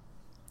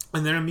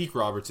 And then Amik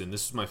Robertson.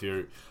 This is my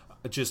favorite.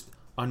 Just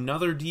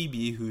another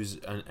DB who's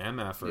an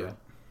MFer. Yeah.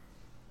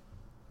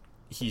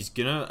 He's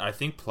gonna, I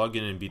think, plug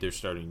in and be their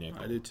starting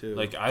nickel. I do too.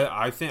 Like,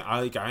 I think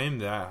I am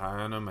that high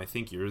on him. I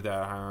think you're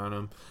that high on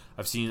him.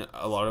 I've seen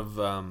a lot of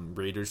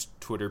Raiders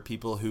Twitter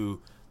people who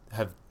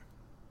have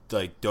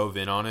like dove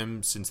in on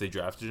him since they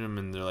drafted him,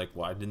 and they're like,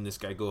 "Why didn't this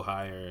guy go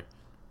higher?"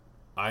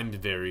 I'm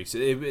very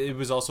excited. It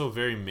was also a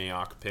very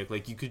Mayock pick.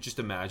 Like, you could just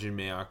imagine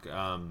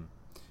Mayock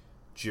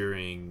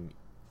during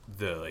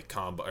the like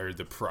combo or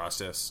the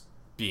process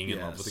being in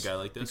love with a guy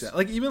like this.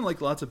 Exactly. Like, even like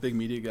lots of big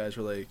media guys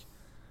were like,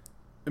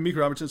 Amik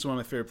Robertson's one of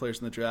my favorite players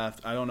in the draft.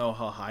 I don't know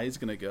how high he's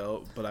going to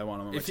go, but I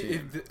want him on my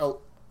team.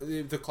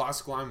 If the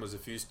classic line was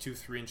if he was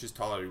 2-3 inches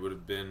taller, he would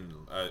have been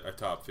a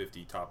top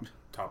 50,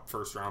 top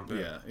first round pick.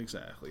 Yeah,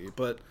 exactly.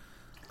 But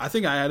I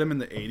think I had him in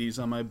the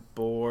 80s on my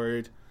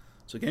board.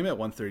 So game at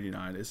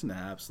 139 isn't an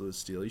absolute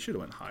steal. He should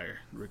have went higher,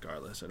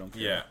 regardless. I don't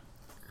care.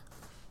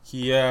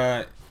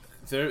 Yeah.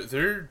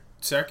 Their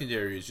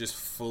secondary is just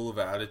full of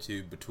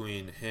attitude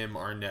between him,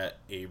 Arnett,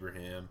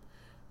 Abraham,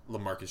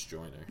 LaMarcus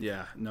Joyner.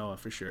 Yeah, no,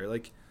 for sure.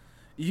 Like,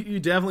 you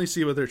definitely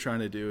see what they're trying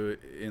to do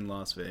in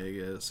Las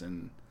Vegas,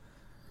 and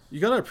you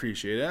got to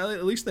appreciate it.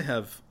 At least they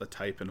have a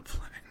type and a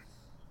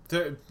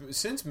plan.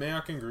 Since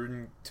Mayock and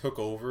Gruden took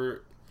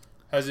over,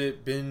 has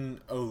it been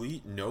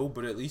elite? No,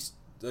 but at least,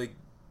 like,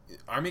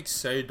 I'm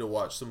excited to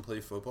watch them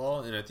play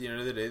football, and at the end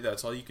of the day,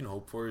 that's all you can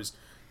hope for is,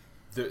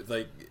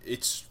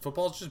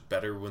 football's just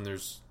better when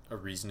there's a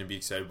reason to be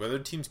excited, whether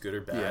the team's good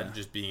or bad.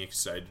 Just being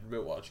excited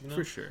about watching them,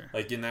 for sure.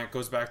 Like, and that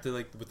goes back to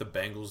like with the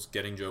Bengals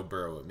getting Joe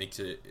Burrow. It makes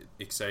it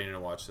exciting to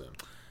watch them.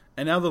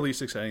 And now the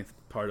least exciting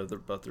part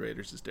about the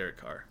Raiders is Derek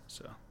Carr.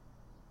 So,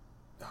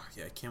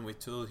 I can't wait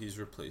till he's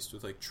replaced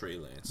with like Trey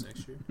Lance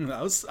next year.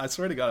 I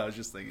swear to God, I was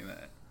just thinking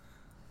that.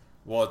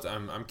 Well,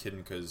 I'm kidding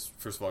because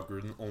first of all,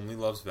 Gruden only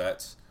loves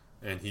vets.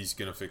 And he's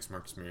going to fix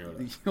Marcus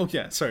Mariota. Oh,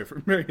 yeah. Sorry,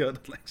 for Mariota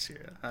next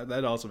year.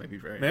 That also made me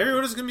very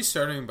Mariota's going to be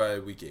starting by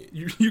week 8.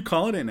 You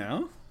calling it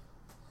now?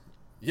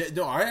 Yeah,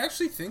 no, I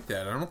actually think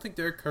that. I don't think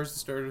Derek Carr's the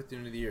starter at the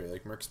end of the year.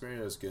 Like, Marcus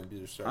Mariota's going to be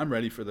their starter. I'm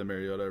ready for the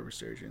Mariota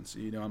resurgence.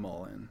 I'm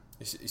all in.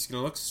 He's going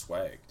to look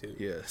swag, too.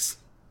 Yes.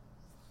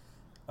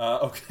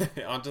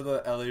 Okay, on to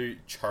the LA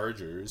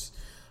Chargers.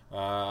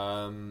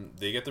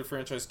 They get their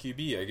franchise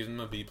QB. I give them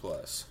a B+.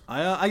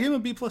 I give him a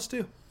B+,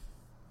 too.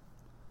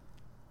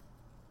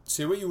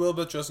 Say what you will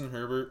about Justin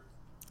Herbert.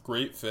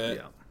 Great fit.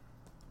 Yeah.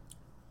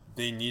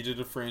 They needed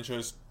a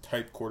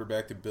franchise-type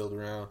quarterback to build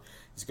around.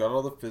 He's got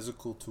all the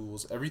physical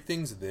tools.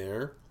 Everything's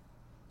there.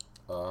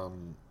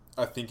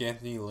 I think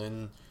Anthony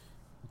Lynn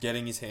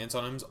getting his hands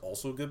on him is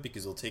also good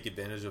because he'll take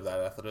advantage of that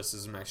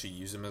athleticism and actually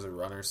use him as a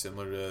runner,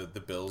 similar to the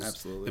Bills.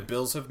 Absolutely. The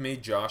Bills have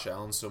made Josh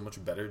Allen so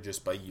much better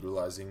just by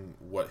utilizing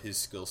what his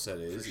skill set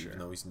is, even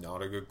though he's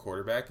not a good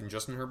quarterback. And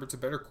Justin Herbert's a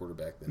better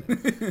quarterback than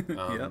him.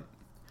 Yep.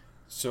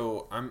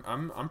 So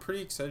I'm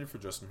pretty excited for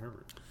Justin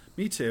Herbert.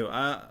 Me too.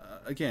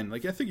 Again, I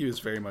think he was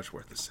very much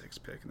worth the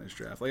 6th pick in this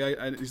draft.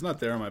 He's not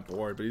there on my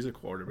board, but he's a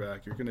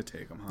quarterback. You're going to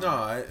take him high.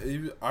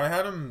 No, I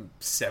had him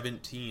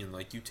 17.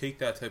 Like, you take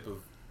that type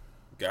of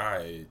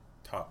guy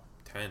top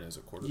 10 as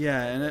a quarterback.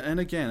 Yeah, and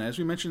again, as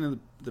we mentioned in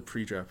the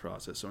pre-draft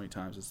process so many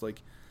times, it's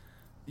like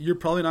you're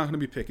probably not going to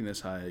be picking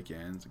this high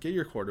again. So get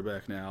your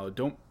quarterback now.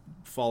 Don't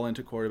fall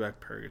into quarterback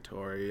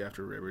purgatory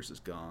after Rivers is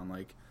gone.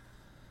 Like,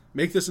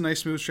 make this a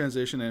nice smooth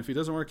transition, and if he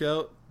doesn't work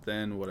out,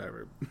 then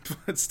whatever.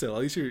 But still,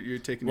 at least you're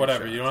taking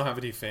whatever. You don't have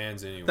any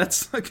fans anyway.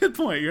 That's a good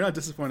point. You're not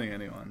disappointing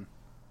anyone.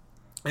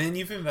 And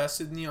you've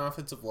invested in the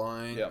offensive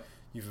line. Yep.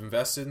 You've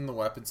invested in the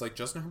weapons. Like,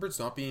 Justin Herbert's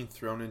not being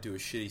thrown into a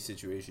shitty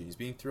situation. He's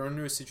being thrown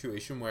into a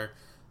situation where,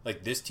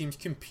 like, this team's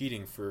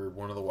competing for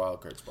one of the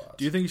wild card spots.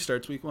 Do you think he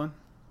starts week 1?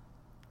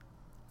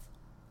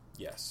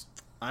 Yes.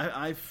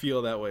 I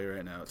feel that way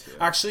right now, too.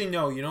 Actually,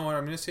 no. You know what?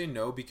 I'm going to say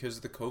no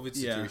because the COVID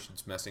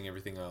situation's messing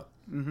everything up.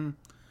 Mm-hmm.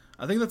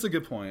 I think that's a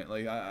good point.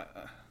 Like,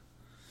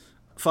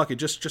 fuck it.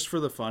 Just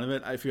for the fun of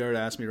it, if you were to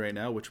ask me right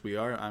now, which we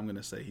are, I'm going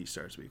to say he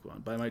starts week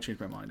 1. But I might change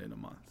my mind in a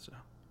month, so.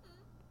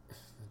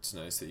 It's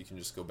nice that you can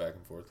just go back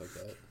and forth like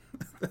that.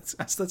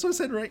 That's what I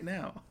said right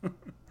now.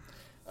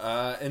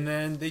 And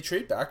then they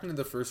trade back into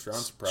the first round,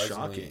 surprisingly,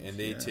 Shocking, and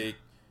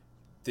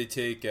they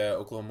take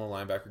Oklahoma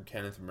linebacker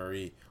Kenneth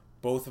Murray.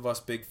 Both of us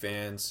big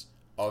fans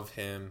of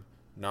him.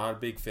 Not a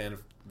big fan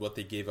of what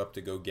they gave up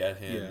to go get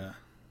him. Yeah.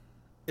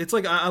 It's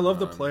like, I love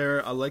the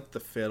player. I like the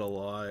fit a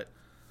lot.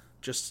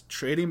 Just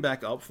trading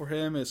back up for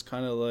him is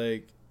kind of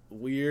like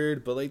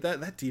weird, but like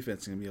that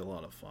defense is going to be a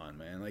lot of fun,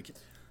 man. Like,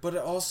 but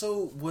it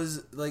also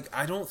was like,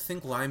 I don't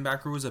think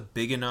linebacker was a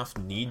big enough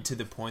need to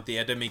the point they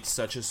had to make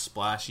such a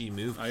splashy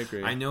move. I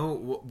agree. I know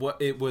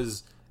what it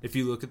was. If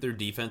you look at their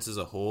defense as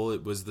a whole,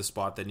 it was the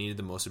spot that needed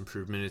the most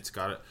improvement. It's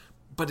got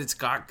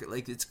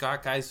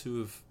guys who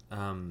have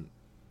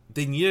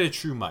they needed a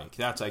true Mike.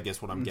 That's, I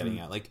guess, what I'm getting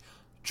at. Like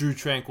Drew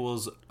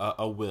Tranquill's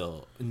a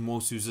Will, and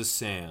Mosu's a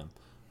Sam.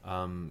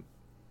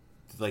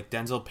 Like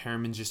Denzel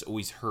Perriman's just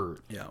always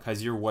hurt. Yeah.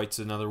 Kaiser White's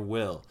another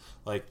Will.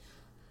 Like,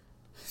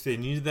 they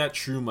needed that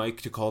true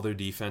Mike to call their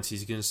defense.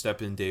 He's going to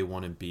step in day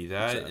one and be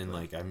that. Exactly. And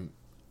like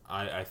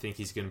I think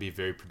he's going to be a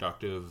very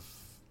productive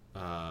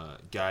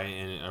guy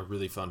and a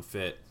really fun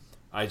fit.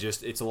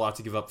 It's a lot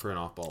to give up for an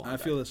off-ball. I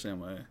feel the same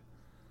way.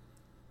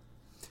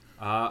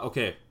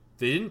 Okay,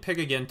 they didn't pick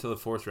again till the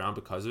fourth round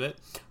because of it.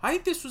 I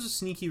think this was a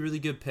sneaky, really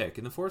good pick.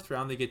 In the fourth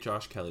round, they get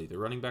Josh Kelly, the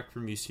running back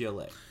from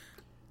UCLA.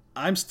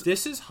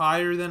 This is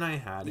higher than I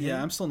had him.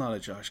 Yeah, I'm still not a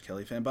Josh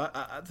Kelly fan, but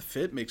the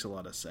fit makes a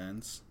lot of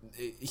sense.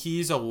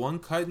 He's a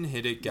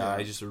one-cut-and-hit-it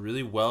guy, just a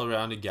really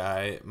well-rounded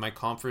guy. My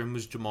comp for him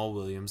was Jamal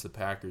Williams, the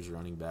Packers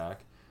running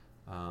back.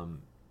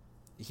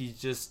 He's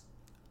just...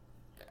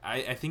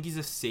 I think he's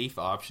a safe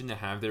option to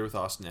have there with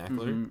Austin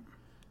Eckler.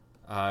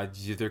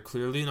 They're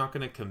clearly not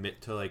going to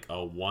commit to like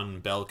a one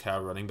bell cow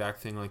running back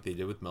thing like they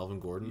did with Melvin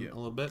Gordon a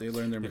little bit. They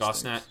learned their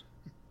mistakes.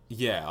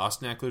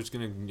 Austin Eckler's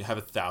going to have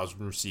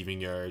 1,000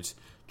 receiving yards.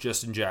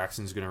 Justin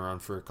Jackson's going to run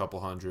for a couple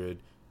hundred.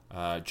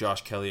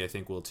 Josh Kelly, I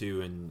think, will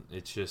too. And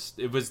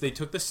they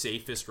took the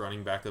safest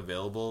running back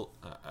available,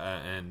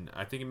 and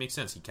I think it makes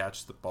sense. He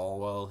catches the ball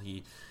well.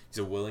 He's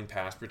a willing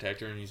pass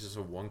protector, and he's just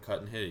a one cut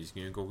and hit. He's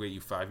going to go get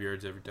you 5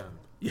 yards every time.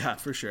 Yeah,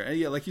 for sure. And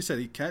yeah, like you said,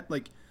 he can't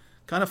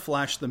kind of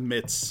flash the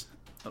mitts.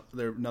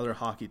 Another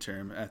hockey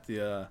term at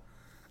the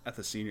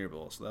Senior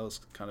Bowl, so that was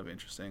kind of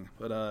interesting.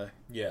 But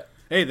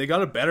hey, they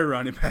got a better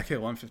running back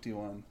at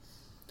 151.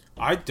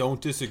 I don't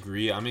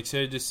disagree. I'm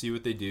excited to see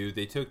what they do.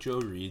 They took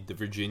Joe Reed, the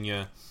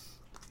Virginia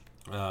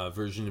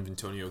version of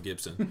Antonio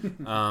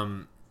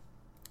Gibson.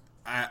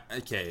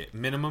 Okay,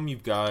 minimum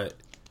you've got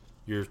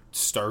your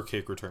star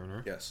kick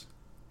returner. Yes.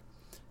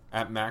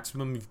 At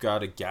maximum, you've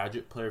got a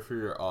gadget player for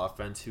your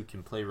offense who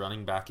can play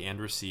running back and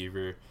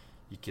receiver.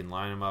 You can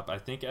line them up. I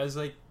think as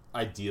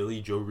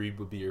ideally, Joe Reed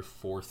would be your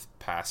fourth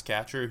pass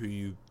catcher who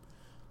you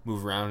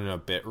move around in a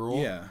bit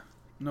role. Yeah,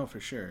 no,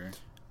 for sure.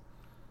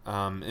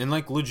 And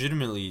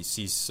legitimately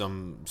see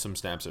some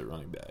snaps at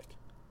running back.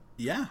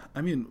 Yeah,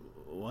 I mean,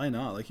 why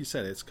not? Like you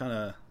said, it's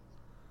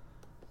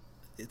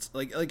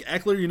like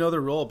Eckler, you know their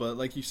role, but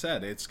like you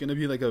said, it's going to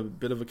be like a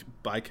bit of a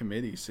by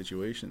committee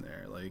situation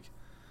there. Like,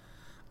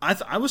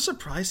 I was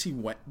surprised he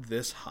went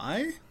this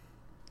high.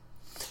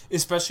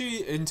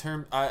 Especially in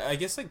terms, I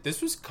guess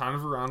this was kind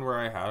of around where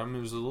I had him.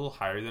 It was a little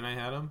higher than I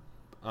had him,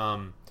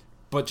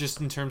 but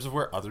just in terms of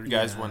where other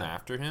guys went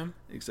after him.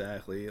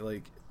 Exactly.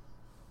 Like,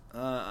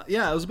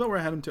 it was about where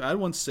I had him too. I had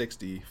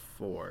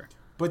 164.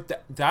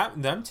 But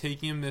them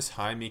taking him this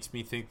high makes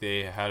me think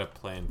they had a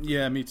plan.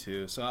 Yeah, me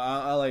too. So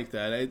I like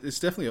that. It's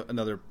definitely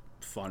another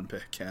fun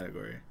pick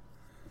category.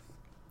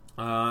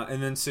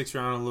 And then 6th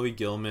round, Louis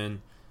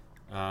Gilman.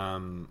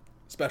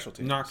 Special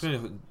teams. Not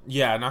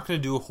gonna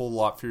do a whole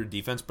lot for your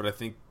defense, but I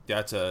think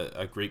that's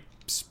a great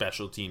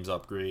special teams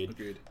upgrade.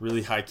 Agreed.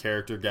 Really high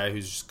character guy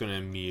who's just gonna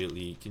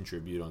immediately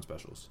contribute on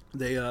specials.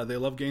 They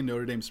love getting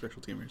Notre Dame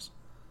special teamers.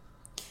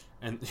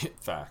 And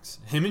facts.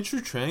 Him and Drew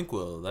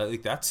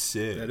Tranquill, that's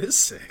sick. That is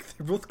sick.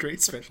 They're both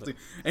great special teams.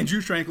 And Drew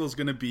Tranquill is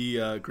gonna be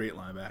a great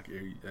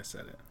linebacker. I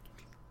said it.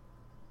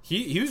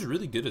 He was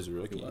really good as a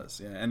rookie. He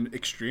was, yeah, and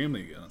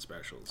extremely good on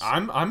specials.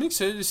 I'm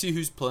excited to see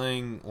who's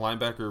playing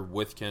linebacker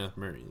with Kenneth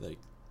Murray.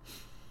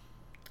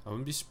 I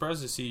wouldn't be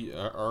surprised to see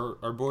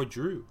our boy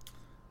Drew.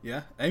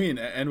 Yeah, I mean,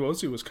 and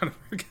Wosu was kind of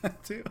a guy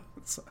too.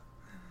 So.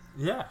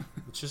 Yeah,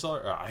 it's just all.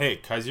 Hey,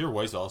 Kaiser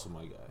White's also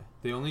my guy.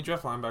 They only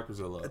draft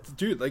linebackers I love.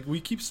 Dude, like we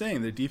keep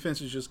saying, their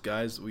defense is just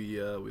guys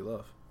we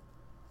love.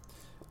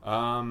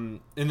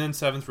 And then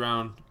 7th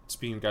round,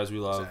 speaking of guys we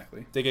love,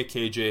 they get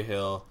KJ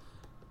Hill.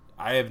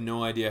 I have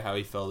no idea how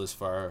he fell this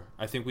far.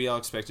 I think we all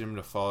expected him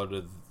to fall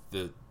to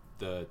the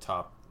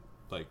top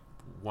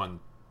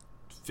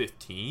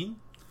 115.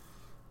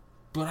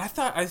 But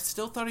I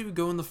still thought he would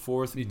go in the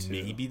 4th,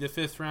 maybe the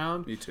 5th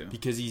round. Me too.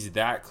 Because he's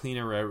that clean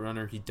a route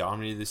runner. He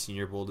dominated the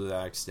Senior Bowl to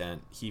that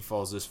extent. He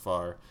falls this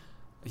far.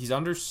 He's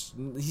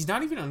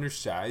not even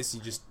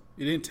undersized.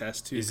 He didn't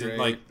test too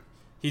great.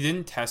 He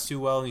didn't test too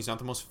well, and he's not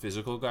the most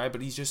physical guy,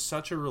 but he's just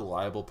such a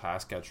reliable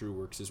pass catcher who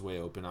works his way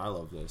open. I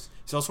love this.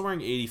 He's also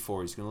wearing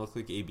 84. He's going to look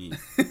like AB.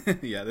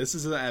 Yeah, this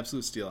is an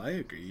absolute steal. I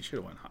agree. You should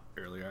have went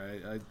earlier.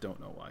 I don't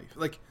know why.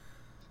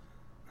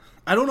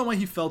 I don't know why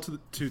he fell to the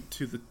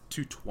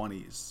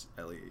 220s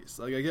at least.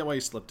 Like, I get why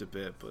he slipped a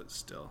bit, but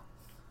still.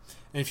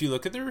 And if you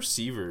look at the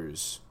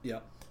receivers, Yeah.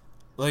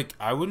 like,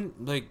 I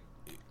wouldn't, like,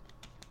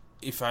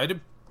 if I had to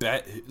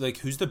bet, like,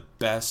 who's the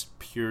best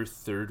pure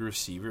third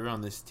receiver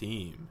on this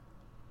team?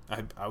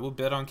 I will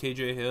bet on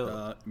KJ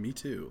Hill. Me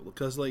too,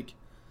 because like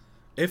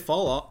it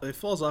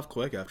falls off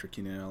quick after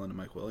Keenan Allen and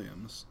Mike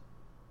Williams.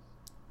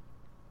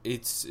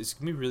 It's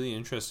gonna be really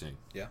interesting.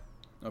 Yeah,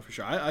 no, for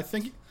sure. I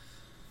think,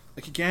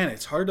 like, again,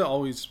 it's hard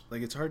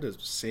to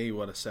say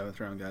what a 7th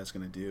round guy's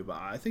gonna do, but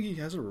I think he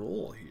has a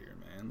role here,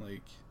 man.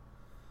 Like,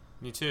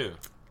 Me too.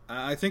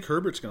 I think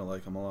Herbert's gonna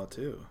like him a lot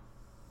too.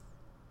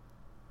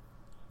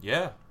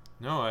 Yeah.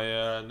 No, I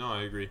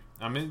agree.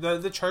 I mean,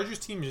 the Chargers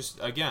team just,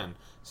 again,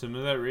 similar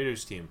to that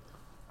Raiders team.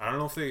 I don't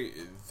know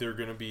if they're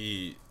going to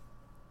be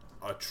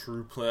a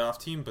true playoff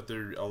team, but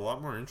they're a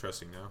lot more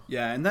interesting now.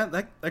 Yeah, and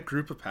that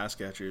group of pass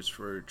catchers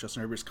for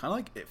Justin Herbert's kind of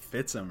like, it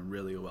fits him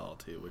really well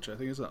too, which I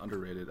think is an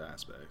underrated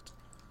aspect.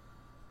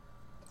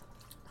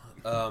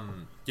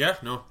 Yeah,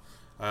 no.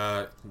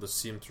 Let's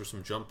see him throw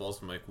some jump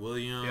balls to Mike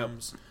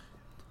Williams. Yep.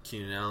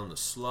 Keenan Allen in the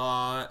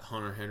slot.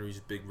 Hunter Henry's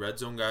a big red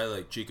zone guy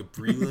like Jacob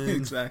Breeland.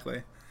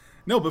 Exactly.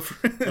 No, but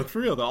for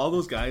real though, all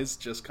those guys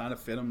just kind of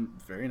fit him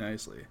very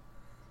nicely.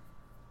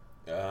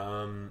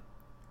 I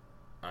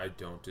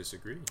don't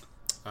disagree.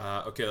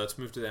 Okay, let's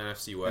move to the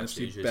NFC West.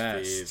 NFC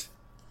best.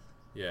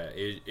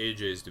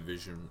 AJ's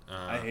division.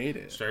 I hate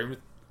it.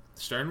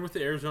 Starting with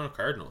the Arizona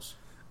Cardinals.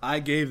 I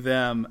gave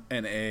them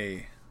an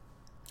A.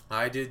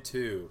 I did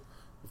too.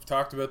 We've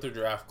talked about their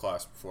draft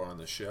class before on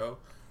the show.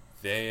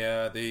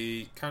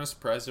 They kind of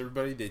surprised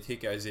everybody. They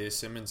take Isaiah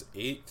Simmons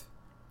 8th.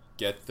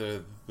 Get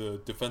the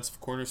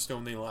defensive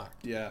cornerstone they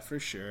lacked. Yeah, for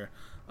sure.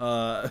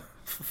 Finally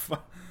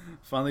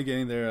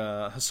getting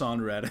their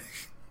Hassan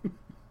Reddick.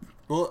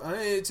 Well,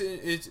 it's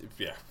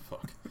yeah,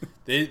 fuck.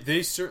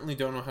 They certainly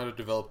don't know how to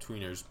develop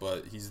tweeners,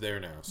 but he's there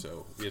now,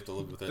 so we have to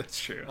live with it. That's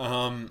true.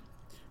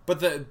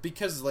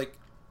 Because like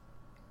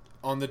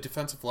on the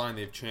defensive line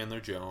they have Chandler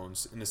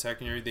Jones. In the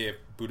secondary they have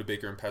Budda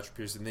Baker and Patrick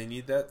Pearson. They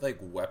need that like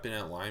weapon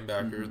at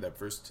linebacker, that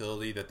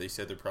versatility that they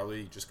said they're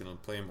probably just going to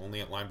play him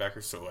only at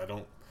linebacker. So I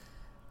don't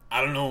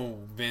know,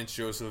 Vance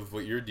Joseph,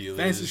 what your deal is.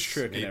 Vance is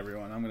tricking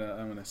everyone. I'm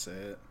gonna say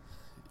it.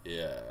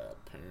 Yeah,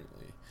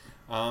 apparently.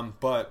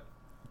 But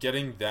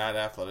getting that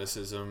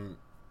athleticism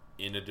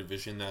in a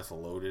division that's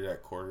loaded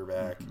at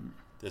quarterback,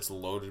 that's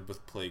loaded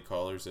with play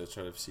callers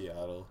outside of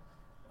Seattle,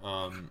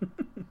 and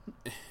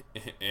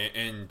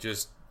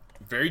just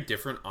very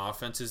different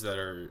offenses that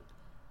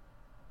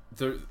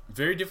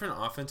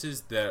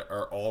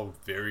are all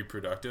very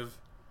productive.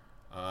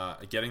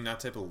 Getting that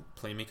type of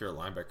playmaker or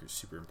linebacker is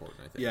super important,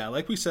 I think. Yeah,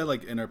 like we said,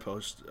 like in our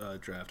post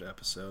draft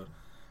episode,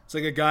 it's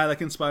like a guy that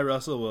can spy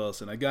Russell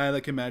Wilson, a guy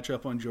that can match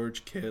up on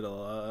George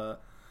Kittle,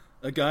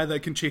 a guy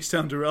that can chase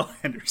down Darrell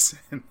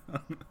Henderson.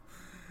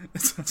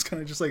 It's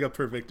kind of just like a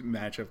perfect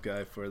matchup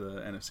guy for the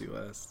NFC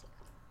West.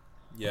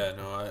 Yeah,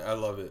 no, I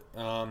love it.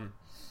 And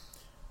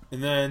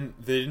then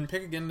they didn't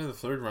pick again to the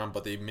 3rd round,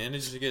 but they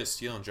managed to get a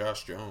steal on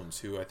Josh Jones,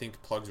 who I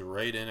think plugs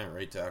right in at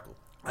right tackle.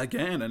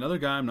 Again, another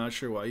guy I'm not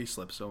sure why he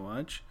slipped so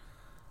much.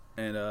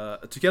 And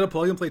to get a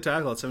plug-and-play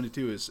tackle at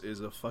 72 is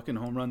a fucking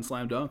home run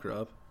slam dunk,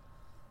 Rob.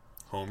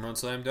 Home run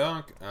slam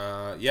dunk.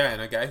 Yeah,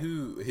 and a guy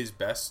who his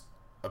best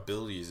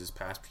abilities is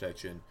pass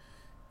protection.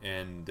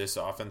 And this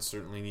offense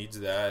certainly needs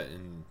that.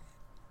 And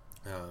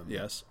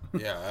yes.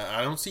 Yeah,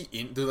 I don't see...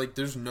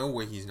 there's no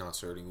way he's not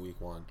starting week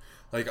 1.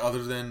 Like,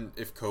 other than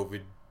if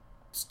COVID...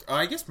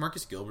 I guess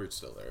Marcus Gilbert's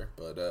still there,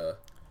 but...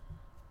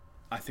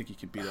 I think he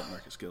can beat up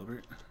Marcus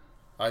Gilbert.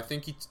 I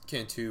think he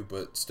can too,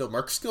 but still,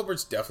 Marcus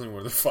Gilbert's definitely one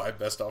of the 5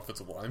 best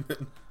offensive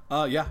linemen.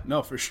 Yeah,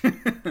 no, for sure.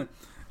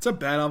 It's a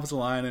bad offensive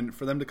line, and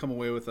for them to come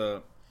away with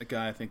a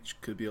guy I think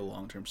could be a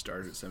long-term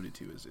starter at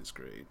 72 is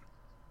great.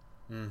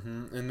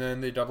 Mm-hmm. And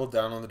then they doubled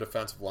down on the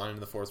defensive line in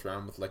the 4th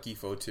round with Lecky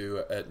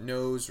Fotu at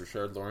nose,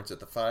 Rashard Lawrence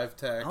at the 5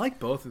 tech. I like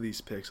both of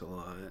these picks a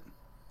lot.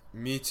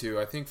 Me too.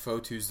 I think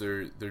Fotu's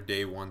their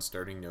day 1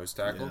 starting nose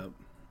tackle. Yep.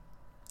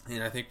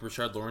 And I think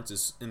Rashard Lawrence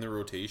is in the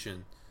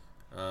rotation.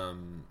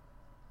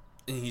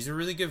 And he's a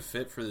really good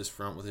fit for this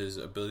front with his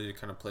ability to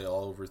kind of play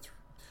all over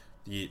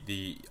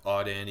the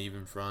odd and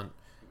even front.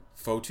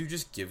 Fotu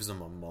just gives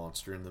them a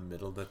monster in the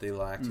middle that they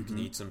lacked. He can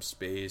eat some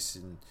space,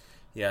 and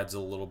he adds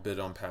a little bit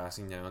on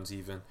passing downs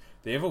even.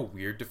 They have a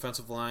weird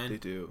defensive line. They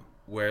do.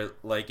 Where,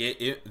 like,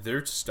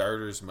 their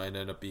starters might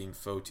end up being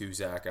Fotu,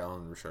 Zach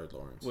Allen, and Rashard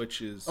Lawrence.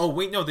 Which is... Oh,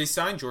 wait, no, they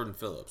signed Jordan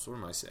Phillips. What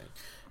am I saying?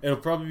 It'll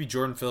probably be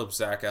Jordan Phillips,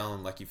 Zach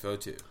Allen, Lecky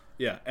Fotu.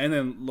 Yeah, and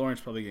then Lawrence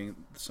probably getting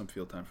some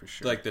field time for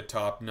sure. Like the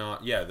top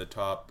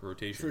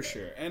rotation. For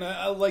sure. And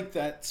I like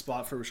that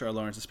spot for Rashard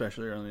Lawrence,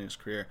 especially early in his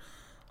career.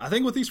 I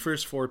think with these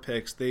first 4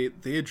 picks, they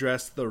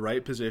addressed the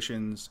right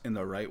positions in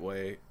the right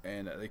way,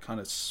 and they kind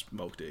of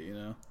smoked it, you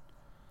know?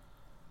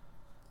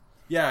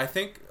 Yeah, I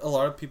think a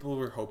lot of people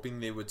were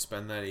hoping they would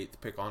spend that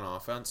 8th pick on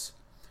offense,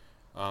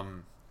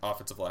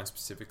 offensive line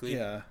specifically.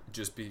 Yeah.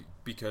 Just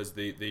because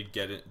they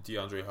get it,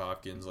 DeAndre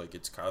Hopkins, like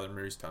it's Kyler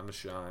Murray's time to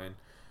shine.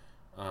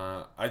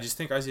 I just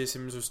think Isaiah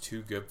Simmons was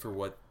too good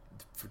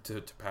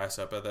to pass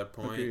up at that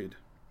point. Agreed.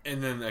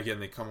 And then again,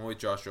 they come away with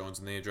Josh Jones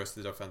and they address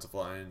the defensive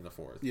line in the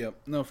fourth. Yep,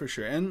 no, for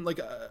sure. And like,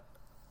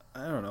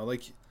 I don't know,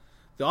 like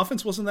the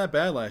offense wasn't that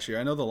bad last year.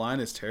 I know the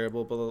line is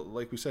terrible, but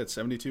like we said,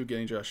 72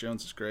 getting Josh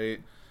Jones is great.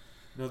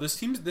 No, this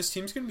team's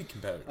gonna be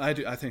competitive.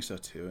 I think so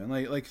too. And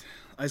like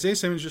Isaiah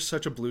Simmons is just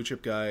such a blue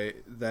chip guy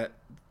that,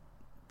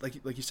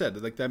 like you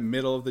said, like that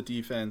middle of the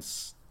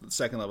defense,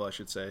 second level, I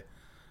should say,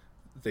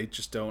 they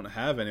just don't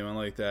have anyone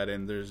like that,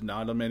 and there's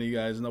not many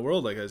guys in the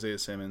world like Isaiah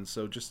Simmons.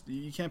 So just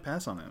you can't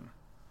pass on him.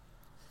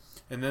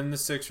 And then the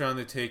 6th round,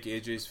 they take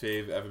AJ's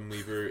fave, Evan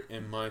Weaver,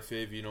 and my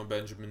fave,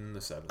 Benjamin in the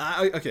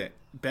 7th. Okay,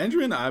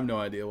 Benjamin, I have no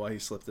idea why he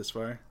slipped this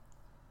far.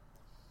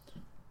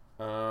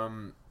 A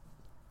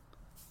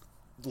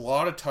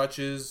lot of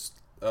touches,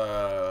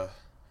 not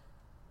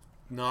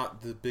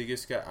the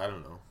biggest guy. I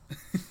don't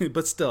know,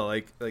 but still,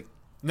 like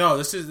no,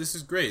 this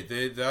is great.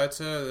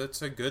 That's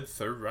a good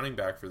third running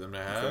back for them to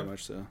have. Very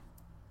much so.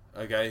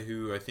 A guy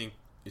who I think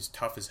is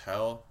tough as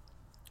hell,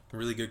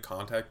 really good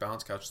contact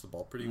balance, catches the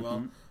ball pretty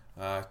well.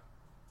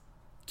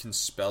 Can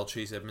spell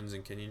Chase Edmonds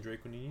and Kenyon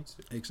Drake when he needs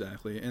to.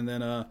 Exactly, and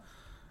then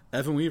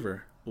Evan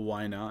Weaver,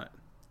 why not?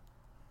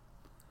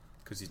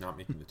 Because he's not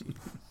making the team.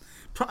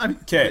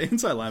 The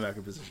inside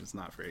linebacker position is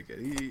not very good.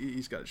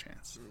 He's got a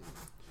chance.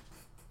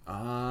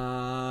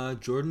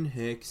 Jordan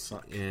Hicks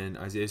and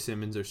Isaiah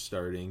Simmons are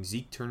starting.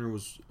 Zeke Turner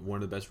was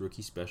one of the best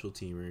rookie special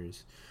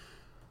teamers.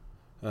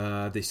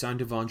 They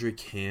signed Devondre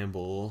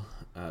Campbell.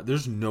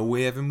 There's no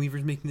way Evan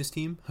Weaver's making this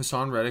team.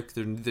 Hassan Reddick,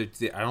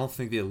 I don't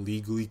think they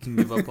legally can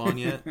give up on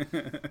yet.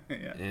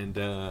 Yeah. And,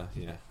 I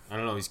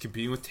don't know. He's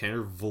competing with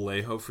Tanner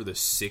Vallejo for the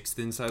 6th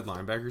inside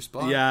linebacker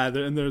spot. Yeah,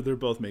 they're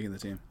both making the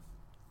team.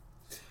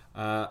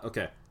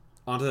 Okay.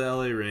 On to the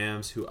LA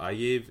Rams, who I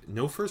gave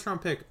no first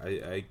round pick.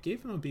 I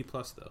gave them a B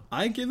plus though.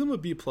 I gave them a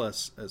B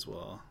plus as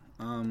well.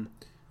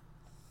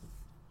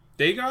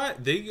 They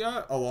got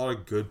a lot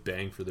of good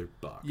bang for their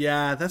buck.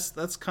 Yeah,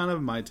 that's kind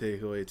of my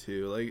takeaway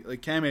too.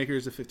 Like Cam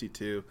Akers at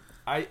 52.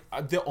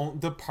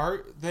 The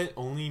part that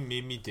only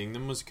made me ding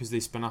them was because they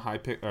spent a high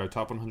pick,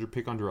 top 100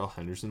 pick on Darrell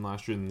Henderson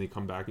last year, and they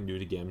come back and do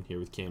it again here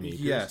with Cam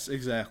Akers. Yes,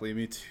 exactly.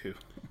 Me too.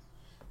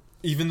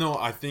 Even though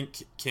I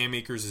think Cam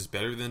Akers is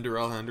better than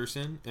Darrell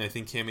Henderson, and I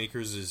think Cam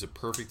Akers is a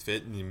perfect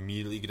fit and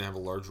immediately going to have a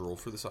large role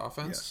for this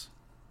offense.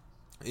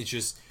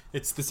 Yes.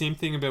 It's the same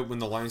thing about when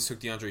the Lions took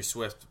DeAndre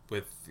Swift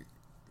with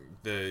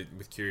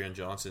Kerryon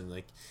Johnson.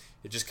 Like,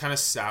 it just kind of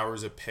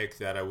sours a pick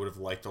that I would have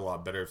liked a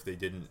lot better if they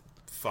didn't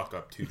fuck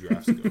up 2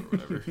 drafts ago or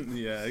whatever.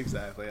 Yeah,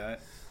 exactly.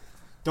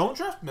 Don't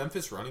draft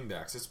Memphis running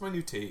backs. That's my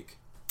new take.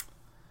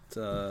 It's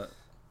a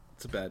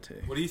bad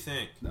take. What do you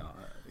think? No,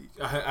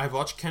 I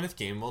watched Kenneth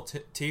Gainwell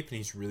tape and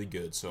he's really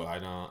good. So I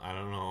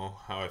don't know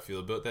how I feel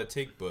about that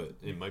take, but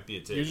it might be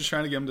a take. You're just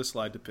trying to get him to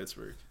slide to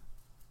Pittsburgh.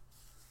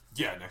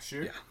 Yeah, next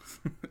year.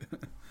 Yeah.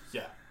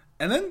 Yeah.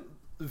 And then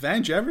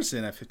Van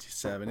Jefferson at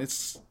 57.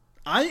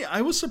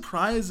 I was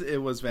surprised it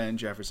was Van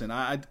Jefferson.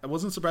 I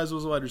wasn't surprised it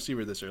was a wide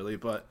receiver this early,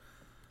 but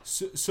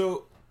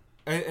so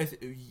I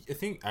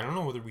think I don't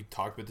know whether we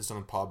talked about this on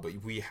the pod,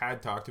 but we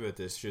had talked about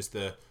this. Just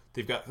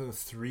they've got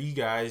 3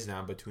 guys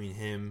now between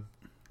him,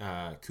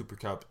 Cooper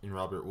Kupp, and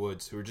Robert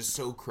Woods, who are just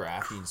so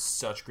crafty and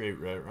such great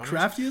route runners.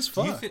 Crafty as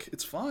fuck.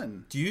 It's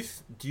fun. Do you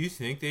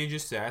think they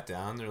just sat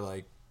down? They're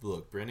like,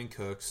 look, Brandon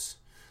Cooks,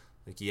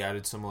 like he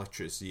added some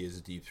electricity as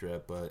a deep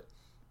threat, but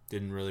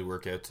didn't really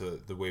work out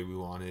to the way we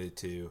wanted it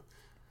to.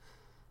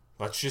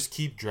 Let's just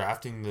keep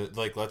drafting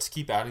let's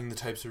keep adding the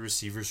types of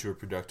receivers who are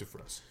productive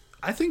for us.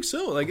 I think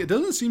so. Like, it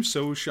doesn't seem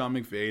so Sean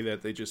McVay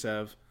that they just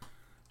have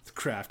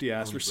crafty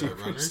ass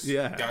receivers. Runners,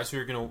 yeah, guys who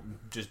are gonna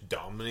just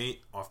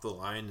dominate off the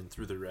line and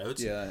through the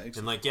routes. Yeah,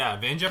 exactly.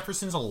 And Van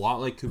Jefferson's a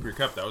lot like Cooper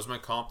Kupp. That was my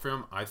comp for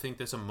him. I think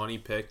that's a money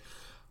pick.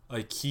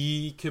 Like,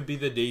 he could be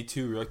the day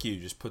 2 rookie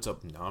who just puts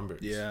up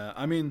numbers. Yeah,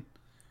 I mean,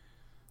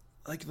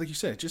 like you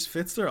said, it just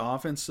fits their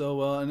offense so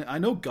well. And I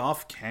know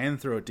Goff can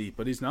throw it deep,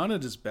 but he's not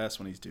at his best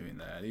when he's doing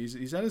that.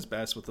 He's at his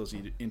best with those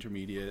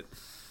intermediate.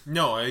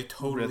 No, I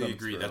totally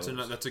agree.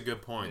 Throws. That's a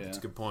good point. Yeah. That's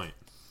a good point.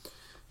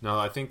 No,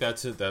 I think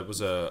that's it. That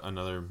was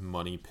another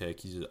money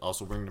pick. He's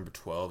also wearing number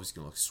 12. He's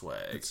gonna look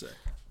swag. That's it.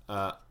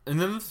 And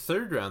then the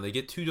 3rd round, they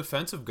get 2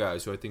 defensive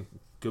guys who I think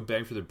good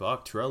bang for their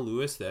buck. Terrell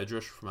Lewis, the edge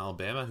rusher from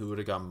Alabama, who would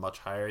have gone much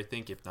higher, I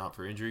think, if not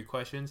for injury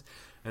questions.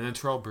 And then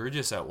Terrell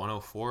Burgess at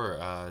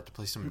 104 to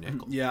play some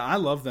nickel. Yeah, I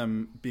love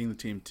them being the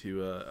team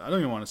to. I don't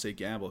even want to say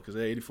gamble because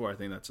at 84, I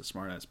think that's a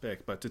smart ass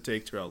pick. But to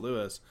take Terrell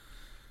Lewis,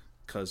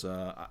 because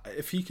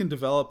if he can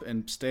develop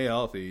and stay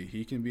healthy,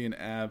 he can be an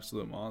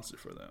absolute monster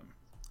for them.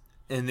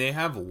 And they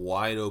have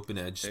wide open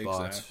edge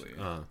spots.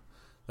 Exactly.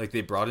 Like,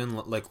 they brought in,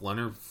 like,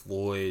 Leonard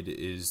Floyd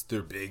is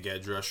their big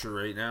edge rusher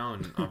right now,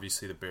 and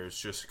obviously the Bears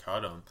just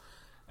cut him.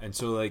 And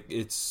so, like,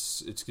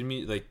 it's going to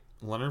be, like,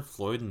 Leonard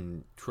Floyd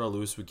and Terrell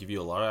Lewis would give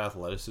you a lot of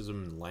athleticism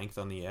and length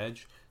on the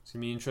edge. It's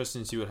going to be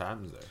interesting to see what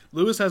happens there.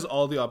 Lewis has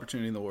all the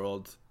opportunity in the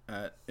world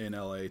in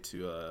LA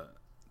to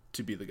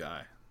be the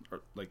guy,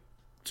 or, like,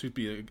 to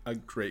be a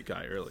great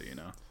guy early, you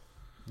know?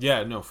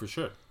 Yeah, no, for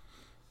sure.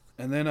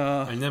 And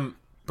then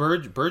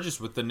Burgess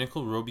with the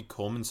nickel Roby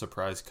Coleman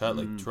surprise cut.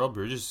 Like Terrell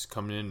Burgess is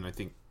coming in and I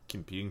think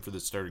competing for the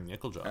starting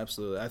nickel job.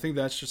 Absolutely. I think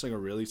that's just like a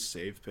really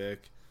safe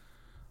pick.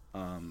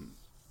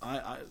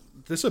 I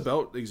this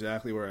about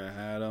exactly where I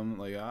had him.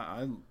 Like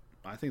I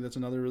think that's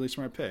another really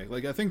smart pick.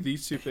 Like I think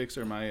these two picks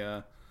are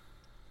my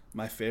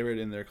my favorite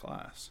in their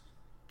class.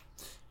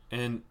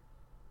 And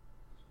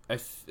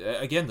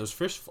again, those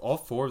first all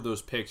four of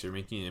those picks are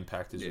making an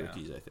impact as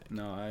rookies. I think.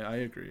 No, I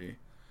agree.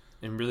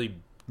 And really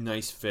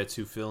nice fits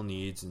who fill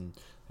needs, and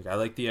like I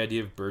like the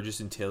idea of Burgess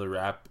and Taylor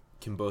Rapp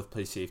can both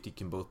play safety,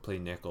 can both play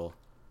nickel,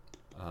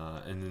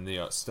 and then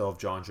they still have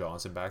John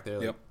Johnson back there,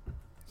 like,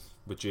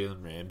 with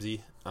Jalen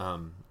Ramsey,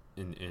 and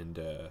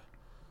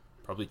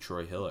probably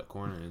Troy Hill at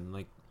corner, and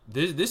like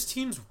this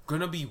team's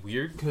gonna be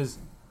weird because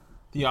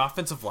the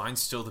offensive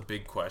line's still the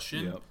big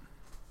question. Yep.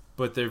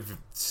 But they're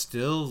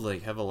still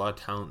like have a lot of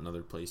talent in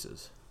other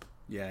places.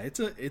 Yeah,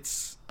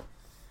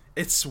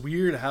 it's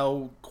weird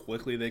how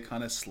quickly they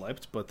kind of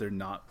slipped, but they're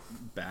not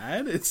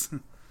bad. It's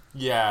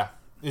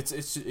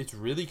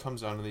really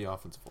comes down to the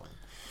offensive line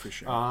for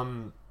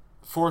sure.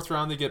 Fourth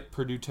round they get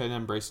Purdue tight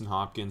end Bryson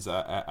Hopkins.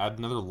 Add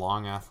another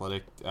long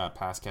athletic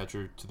pass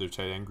catcher to their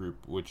tight end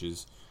group, which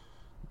is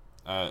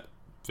a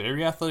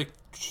very athletic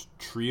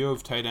trio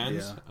of tight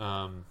ends.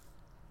 Yeah.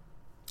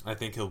 I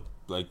think he'll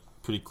like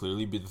pretty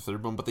clearly be the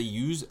third one, but they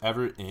use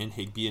Everett and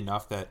Higbee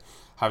enough that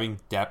having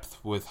depth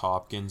with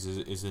Hopkins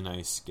is a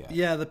nice get.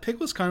 Yeah, the pick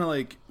was kind of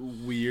like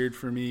weird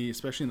for me,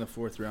 especially in the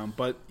fourth round,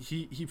 but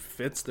he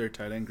fits their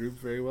tight end group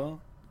very well.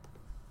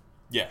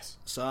 Yes.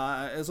 So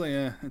I was like,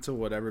 it's a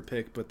whatever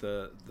pick, but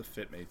the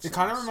fit made sense. It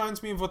kind of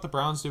reminds me of what the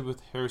Browns did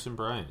with Harrison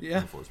Bryant in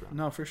the fourth round.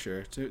 No, for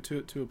sure.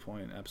 To a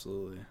point,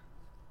 absolutely.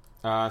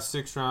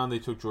 Sixth round, they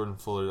took Jordan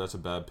Fuller. That's a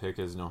bad pick.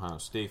 As an Ohio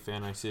State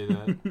fan, I say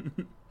that.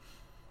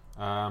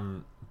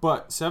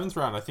 But seventh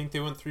round, I think they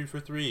went 3 for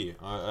 3.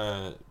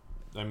 I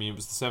mean, it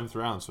was the seventh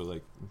round, so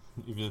like,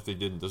 even if they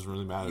didn't, it doesn't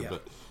really matter. Yeah.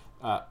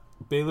 But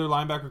Baylor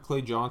linebacker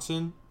Clay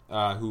Johnson,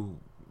 who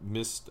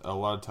missed a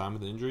lot of time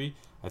with injury,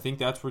 I think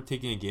that's worth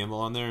taking a gamble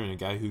on there, and a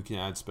guy who can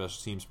add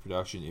special teams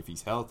production if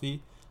he's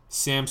healthy.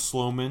 Sam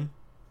Sloman,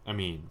 I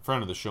mean,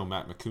 friend of the show,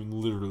 Matt McCoon,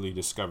 literally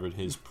discovered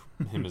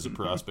him as a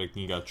prospect,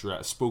 and he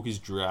spoke his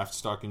draft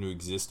stock into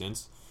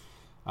existence.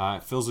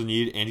 Fills a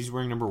need, and he's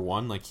wearing number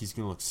 1. Like, he's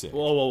gonna look sick.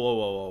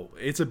 Whoa!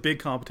 It's a big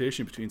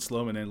competition between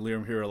Sloman and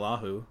Liam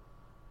Hiralahu.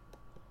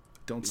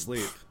 Don't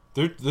sleep.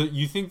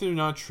 You think they're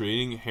not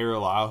trading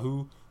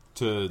Hiralahu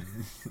to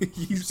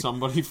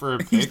somebody for a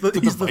pick? He's the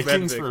vet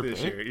Vikings pick for a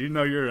this pick? year. You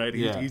know, you're right.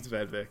 Yeah. He's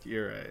vet pick.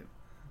 You're right.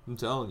 I'm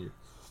telling you.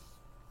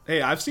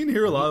 Hey, I've seen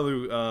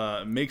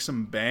Hiralahu make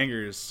some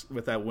bangers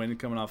with that win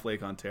coming off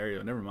Lake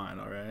Ontario. Never mind.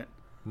 All right.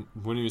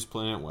 When he was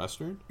playing at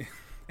Western?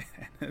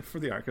 For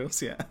the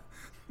Arcos, yeah.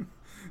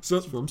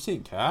 So He's from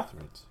St.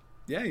 Catharines.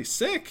 Yeah, he's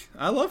sick.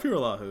 I love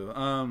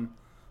Hiralahu.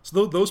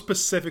 So those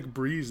Pacific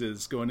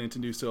breezes going into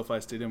new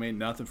SoFi Stadium ain't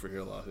nothing for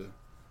Hiralahu.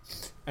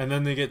 And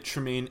then they get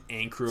Tremaine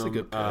Ankrum. It's a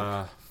good pick.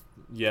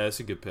 Yeah, it's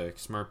a good pick.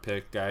 Smart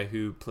pick. Guy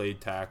who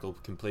played tackle,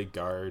 can play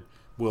guard,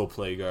 will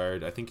play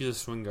guard. I think he's a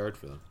swing guard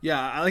for them.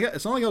 Yeah,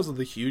 it's not like I was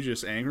the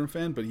hugest Ankrum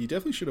fan, but he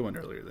definitely should have went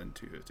earlier than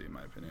 250 in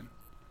my opinion.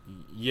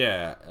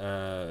 Yeah,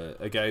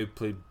 a guy who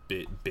played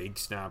big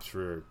snaps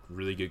for a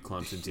really good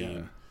Clemson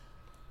team.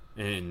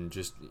 And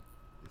just,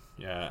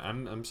 yeah,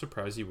 I'm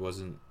surprised he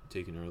wasn't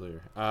taken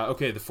earlier.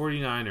 Okay, the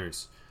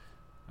 49ers.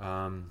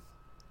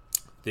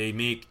 They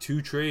make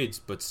 2 trades,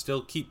 but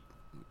still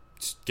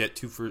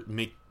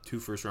make 2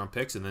 first-round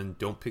picks, and then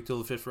don't pick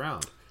till the 5th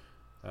round.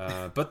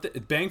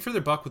 But bang for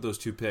their buck with those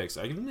 2 picks.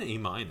 I give them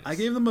an A-. I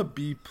gave them a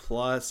B+,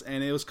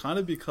 and it was kind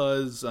of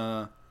because,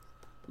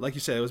 like you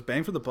said, it was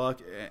bang for the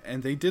buck,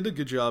 and they did a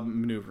good job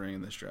maneuvering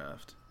in this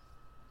draft.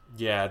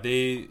 Yeah,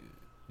 they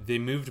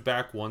moved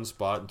back 1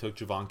 spot and took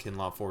Javon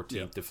Kinlaw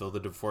 14th to fill the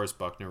DeForest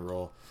Buckner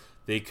role.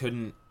 They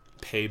couldn't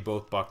pay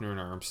both Buckner and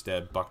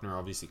Armstead. Buckner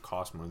obviously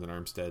cost more than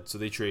Armstead, so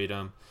they trade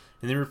him.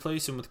 And they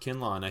replace him with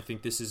Kinlaw, and I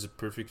think this is a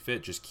perfect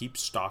fit. Just keep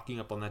stocking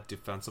up on that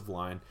defensive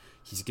line.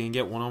 He's going to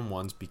get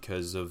one-on-ones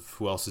because of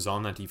who else is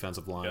on that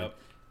defensive line. Yep.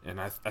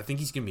 And I think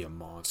he's going to be a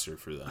monster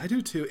for them. I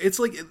do too. It's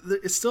like,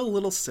 it's still a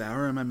little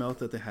sour in my mouth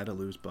that they had to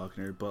lose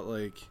Buckner, but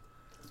like...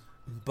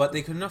 But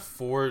they couldn't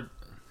afford...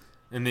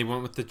 And they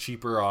went with the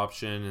cheaper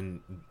option,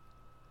 and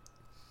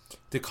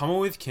to come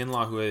up with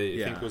Kinlaw, who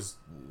I think was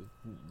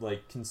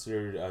like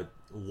considered a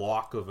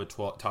lock of a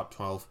top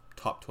 12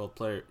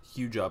 player,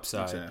 huge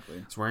upside.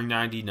 Exactly. He's wearing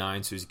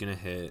 99, so he's gonna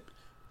hit.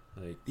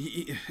 Like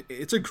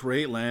it's a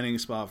great landing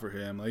spot for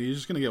him. Like he's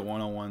just gonna get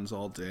one-on-ones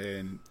all day,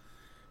 and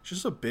it's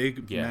just a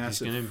big,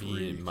 massive. He's gonna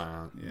freak.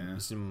 be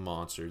he's a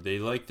monster. They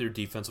like their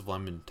defensive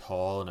linemen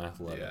tall and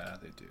athletic. Yeah,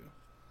 they do.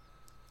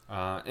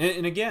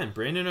 And again,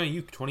 Brandon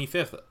Ayuk,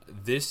 25th.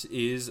 This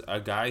is a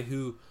guy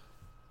who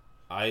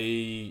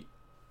I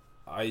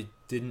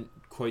didn't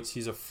quite see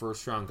as a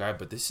first-round guy,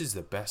 but this is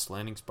the best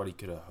landing spot he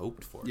could have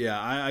hoped for. Yeah,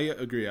 I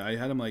agree. I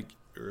had him like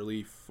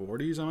early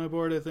 40s on my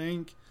board, I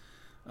think.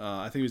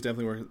 I think he was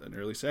definitely worth an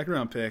early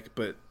second-round pick,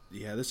 but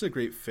yeah, this is a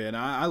great fit.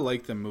 I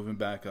like them moving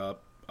back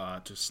up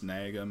to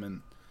snag him,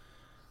 and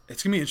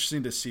It's gonna be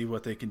interesting to see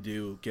what they can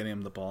do getting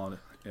him the ball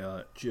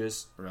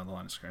just around the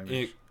line of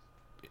scrimmage.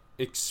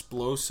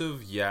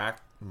 Explosive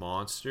yak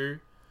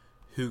monster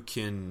who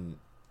can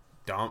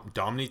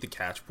dominate the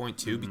catch point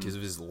too because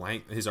of his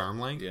length, his arm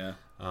length. Yeah.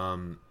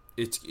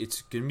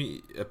 It's gonna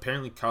be,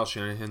 apparently Kyle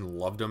Shanahan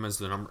loved him as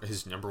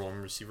his number one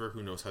receiver.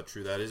 Who knows how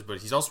true that is?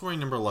 But he's also wearing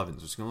number 11,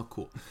 so it's gonna look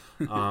cool.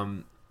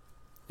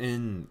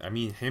 And I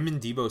mean, him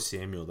and Deebo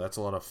Samuel, that's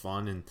a lot of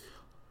fun. And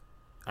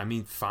I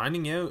mean,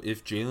 finding out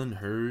if Jalen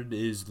Hurd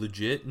is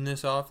legit in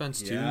this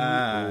offense too,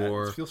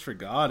 or it feels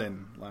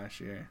forgotten last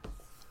year.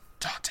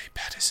 Dante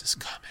Pettis is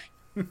coming.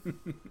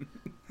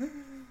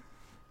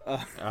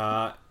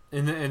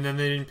 And then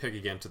they didn't pick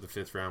again to the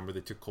 5th round where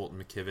they took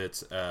Colton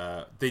McKivitz.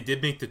 They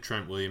did make the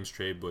Trent Williams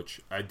trade, which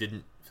I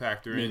didn't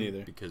factor in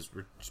neither. because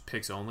we're just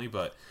picks only.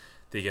 But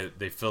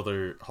they fill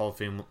their Hall of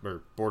Fame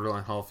or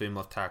borderline Hall of Fame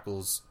left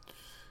tackles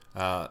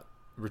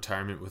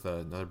retirement with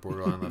another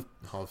borderline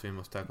Hall of Fame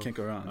left tackle. Can't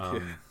go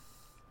wrong.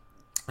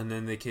 And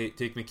then they take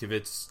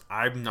McKivitz.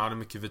 I'm not a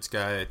McKivitz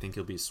guy. I think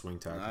he'll be a swing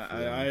tackle.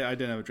 I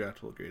didn't have a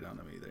draftable grade on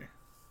him either.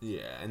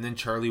 Yeah, and then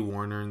Charlie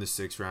Warner in the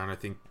 6th round. I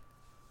think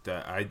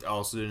that I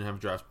also didn't have a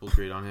draftable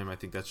grade on him. I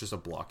think that's just a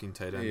blocking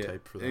tight end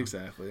type for them.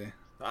 Exactly.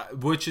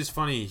 Which is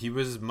funny. He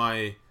was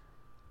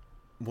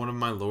one of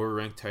my lower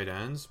ranked tight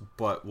ends,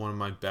 but one of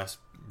my best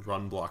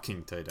run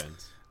blocking tight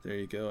ends. There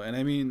you go. And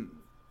I mean,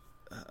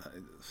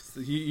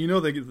 you know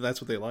that's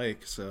what they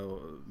like,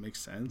 so it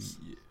makes sense.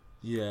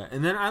 Yeah,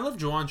 and then I love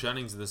Juwan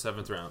Jennings in the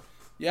 7th round.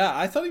 Yeah,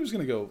 I thought he was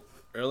gonna go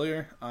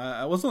earlier.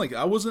 I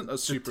wasn't a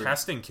super the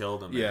testing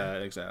killed him. Man. Yeah,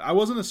 exactly. I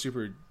wasn't a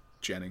super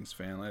Jennings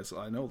fan.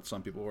 I know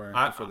some people were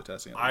before the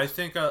testing. I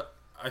think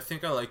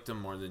I liked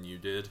him more than you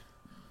did.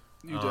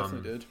 You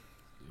definitely did.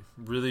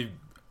 Really,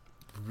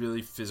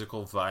 really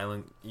physical,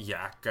 violent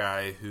yak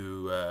guy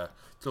who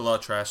did a lot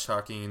of trash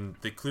talking.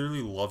 They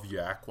clearly love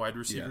yak wide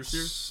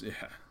receivers here.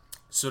 Yeah.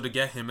 So to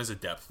get him as a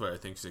depth player, I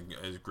think is a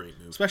great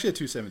move. Especially at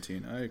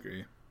 217. I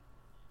agree.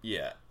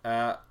 Yeah.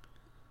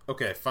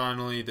 Okay,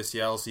 finally, the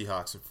Seattle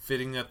Seahawks.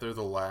 Fitting that they're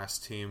the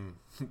last team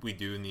we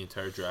do in the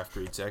entire draft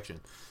grade section.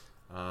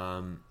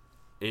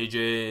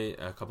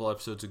 AJ, a couple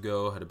episodes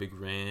ago, had a big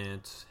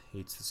rant,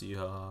 hates the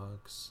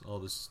Seahawks, all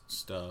this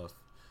stuff.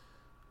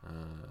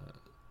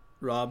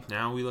 Rob.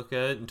 Now we look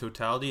at it in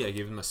totality, I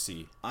gave him a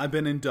C. I've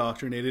been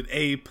indoctrinated.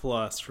 A+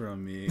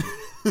 from me.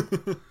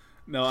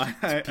 No, I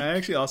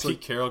actually also...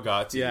 Pete Carroll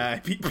got to Yeah,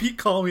 Pete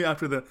called me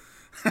after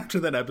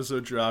that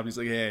episode dropped. He's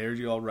like, hey, I heard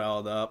you all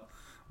riled up.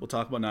 We'll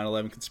talk about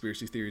 9/11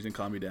 conspiracy theories and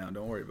calm you down.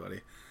 Don't worry,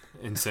 buddy.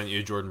 And sent you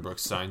a Jordan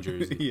Brooks signed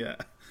jersey. Yeah.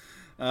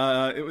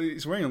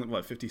 He's wearing,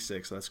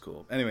 56, so that's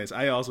cool. Anyways,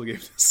 I also gave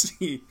it a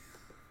C.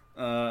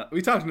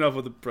 We talked enough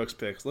with the Brooks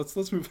picks. Let's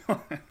move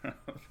on.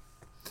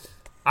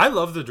 I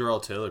love the Darrell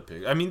Taylor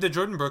pick. I mean, the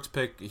Jordan Brooks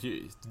pick,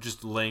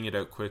 just laying it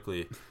out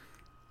quickly,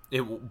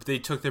 they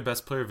took their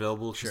best player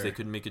available because they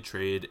couldn't make a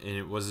trade, and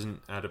it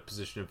wasn't at a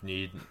position of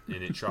need,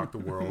 and it shocked the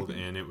world,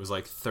 and it was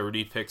like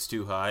 30 picks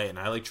too high, and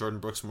I like Jordan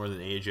Brooks more than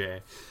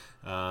AJ.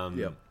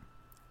 Yep.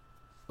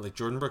 Like,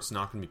 Jordan Brooks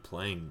not going to be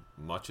playing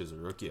much as a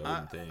rookie, I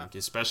wouldn't think.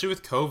 Especially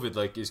with COVID.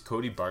 Like, is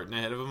Cody Barton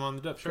ahead of him on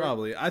the depth chart?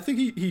 Probably. I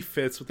think he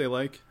fits what they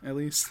like, at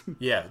least.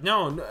 Yeah.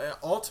 No,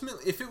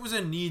 ultimately, if it was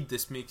a need,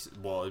 this makes...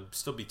 Well, it'd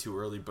still be too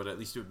early, but at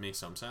least it would make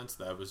some sense.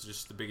 That was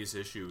just the biggest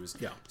issue. Was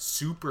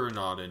super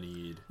not a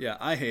need. Yeah,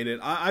 I hate it.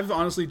 I've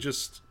honestly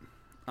just...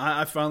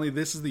 I finally...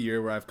 This is the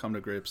year where I've come to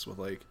grips with,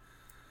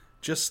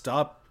 just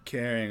stop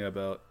caring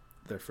about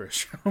their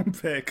first round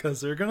pick,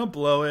 because they're going to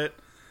blow it.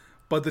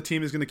 But the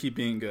team is going to keep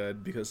being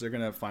good because they're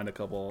going to find a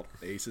couple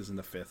aces in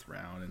the 5th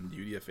round and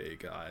UDFA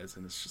guys,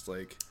 and it's just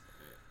like...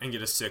 And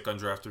get a sick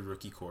undrafted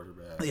rookie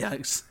quarterback. Yeah,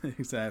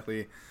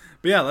 exactly.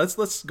 But yeah,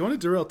 let's go into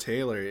Darrell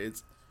Taylor.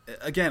 It's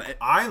again...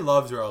 I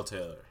love Darrell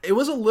Taylor. It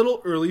was a little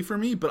early for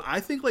me, but I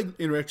think,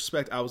 in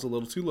retrospect, I was a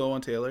little too low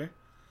on Taylor.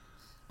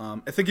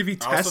 I think if he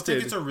tested... I also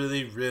think it's a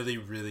really, really,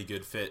 really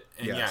good fit.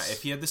 And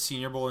if he had the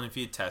Senior Bowl and if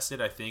he had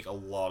tested, I think a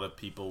lot of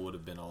people would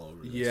have been all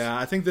over this. Yeah,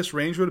 I think this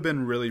range would have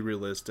been really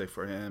realistic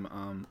for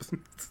him.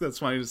 That's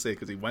funny to say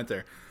because he went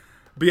there.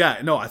 But yeah,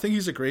 no, I think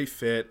he's a great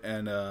fit.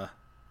 And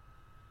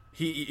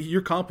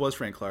your comp was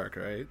Frank Clark,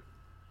 right?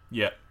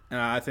 Yeah.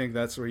 And I think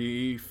that's where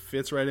he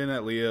fits right in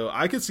at Leo.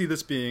 I could see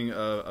this being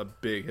a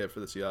big hit for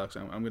the Seahawks.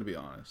 I'm going to be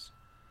honest.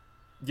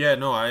 Yeah,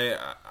 no,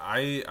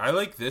 I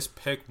like this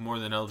pick more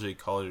than LJ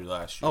Collier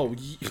last year. Oh,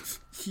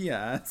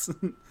 yeah.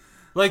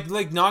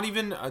 like not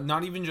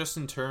even just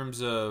in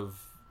terms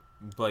of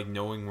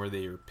knowing where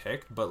they were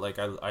picked, but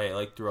I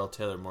like Darrell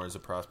Taylor more as a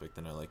prospect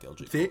than I like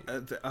LJ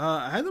Collier.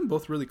 I had them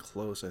both really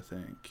close, I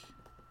think.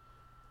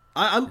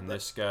 And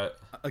this guy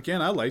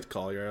again, I liked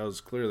Collier. I was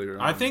clearly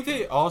wrong. I think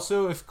they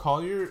also, if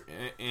Collier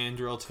and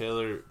Darrell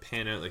Taylor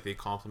pan out, they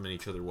complement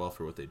each other well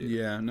for what they do.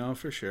 Yeah, no,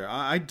 for sure.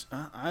 I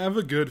have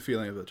a good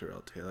feeling about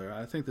Darrell Taylor.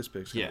 I think this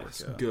pick's gonna work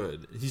out.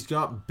 Good. He's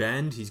got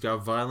bend. He's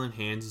got violent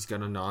hands. He's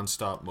got a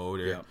non-stop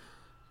motor. Yep.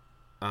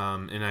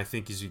 And I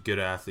think he's a good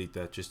athlete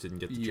that just didn't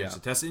get the chance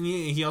to test. And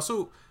he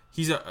also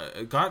He's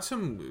got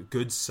some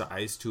good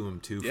size to him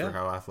too for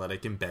how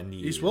athletic and bendy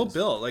he is. He's well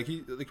built.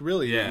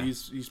 Really, yeah.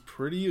 He's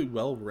pretty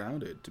well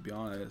rounded, to be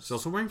honest. He's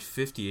also wearing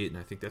 58, and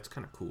I think that's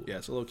kind of cool. Yeah,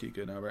 it's a low key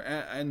good number.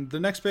 And the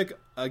next pick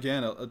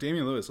again,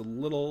 Damian Lewis, a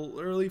little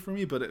early for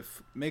me, but it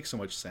makes so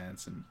much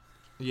sense. And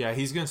yeah,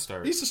 he's gonna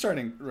start. He's the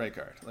starting right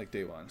guard, like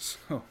day one.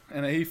 So,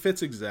 and he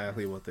fits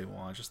exactly what they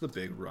want. Just the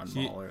big run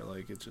mauler.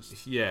 Like it's just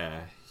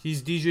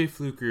he's DJ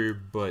Fluker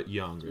but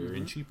younger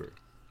and cheaper.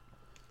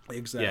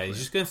 Exactly. Yeah, he's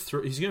just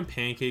gonna he's gonna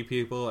pancake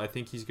people. I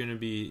think you're gonna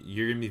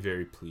be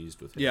very pleased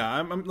with him. Yeah,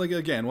 I'm like,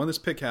 again, when this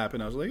pick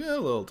happened, I was like, a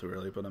little too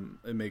early, but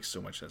it makes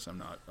so much sense. I'm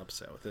not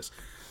upset with this.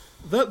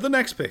 The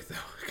next pick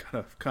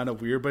though, kind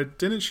of weird, but it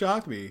didn't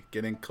shock me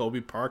getting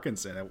Kobe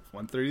Parkinson at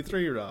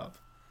 133. Rob,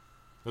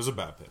 it was a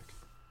bad pick.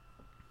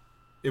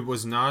 It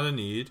was not a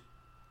need,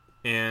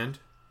 and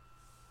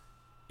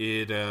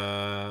it.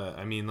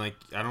 I mean, like,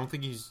 I don't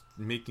think he's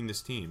making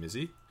this team, is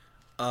he?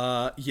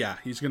 Yeah,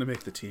 he's gonna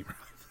make the team.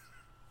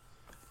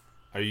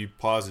 Are you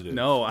positive?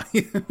 No, I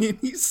mean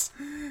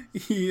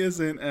he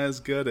isn't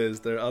as good as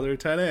their other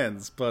tight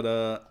ends, but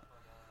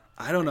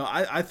I don't know.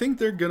 I think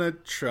they're gonna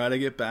try to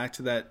get back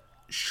to that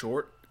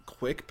short,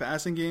 quick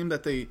passing game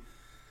that they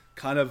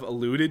kind of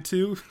alluded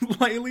to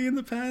lightly in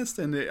the past,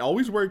 and it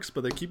always works,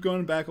 but they keep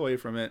going back away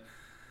from it.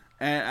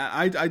 And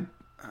I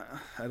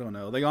don't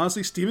know. Like,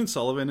 honestly, Stephen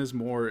Sullivan is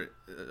more,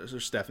 or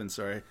Stephen,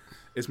 sorry,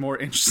 is more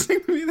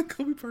interesting to me than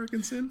Kobe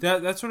Parkinson.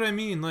 That's what I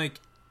mean. Like,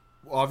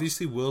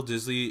 obviously, Will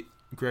Disley,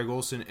 Greg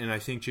Olsen, and I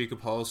think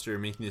Jacob Hollister are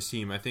making this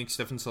team. I think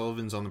Stephen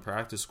Sullivan's on the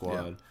practice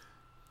squad. Yeah.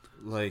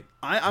 Like,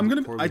 I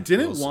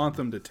didn't want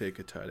them to take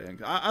a tight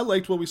end. I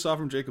liked what we saw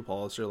from Jacob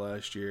Hollister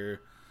last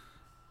year.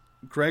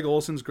 Greg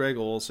Olsen's Greg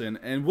Olsen,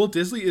 and Will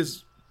Disley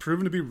is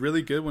proven to be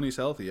really good when he's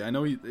healthy. I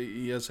know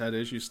he has had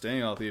issues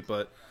staying healthy,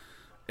 but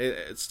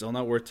it's still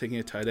not worth taking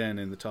a tight end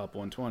in the top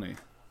 120.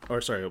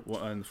 Or, sorry,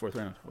 in the fourth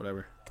round,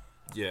 whatever.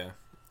 Yeah.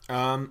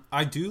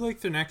 I do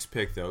like their next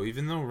pick, though.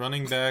 Even though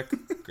running back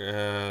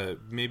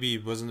maybe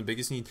wasn't the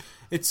biggest need,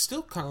 it's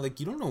still kind of like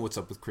you don't know what's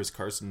up with Chris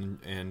Carson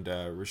and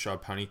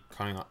Rashad Penny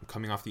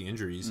coming off the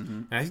injuries.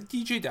 Mm-hmm. And I think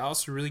DJ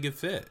Dallas is a really good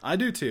fit. I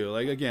do, too.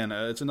 Like, again,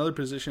 it's another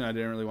position I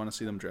didn't really want to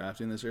see them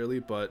drafting this early,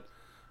 but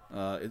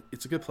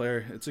it's a good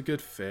player. It's a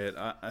good fit.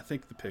 I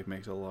think the pick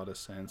makes a lot of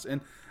sense.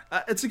 And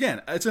it's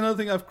another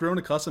thing I've grown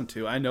accustomed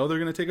to. I know they're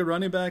going to take a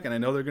running back, and I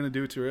know they're going to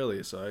do it too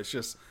early. So it's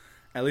just,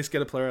 at least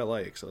get a player I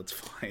like, so it's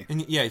fine.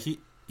 And yeah,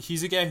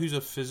 he's a guy who's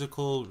a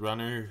physical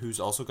runner who's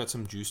also got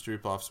some juice to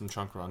rip off some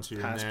chunk runs here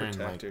and there. Pass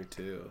protector, and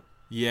too.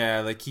 Yeah,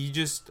 like he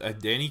just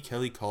Danny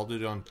Kelly called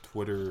it on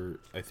Twitter,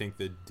 I think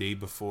the day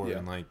before,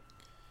 and like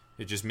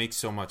it just makes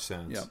so much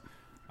sense.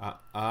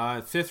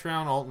 Yep. Fifth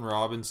round, Alton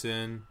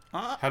Robinson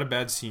had a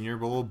bad Senior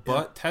Bowl,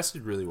 but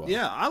tested really well.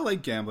 Yeah, I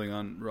like gambling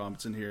on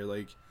Robinson here.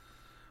 Like,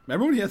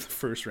 remember when he had the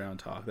first round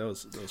talk? That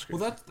was crazy.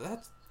 Well,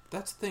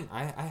 that's the thing.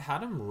 I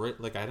had him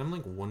I had him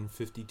like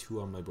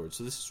 152 on my board.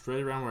 So this is right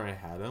around where I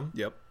had him.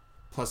 Yep.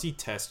 Plus he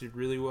tested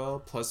really well.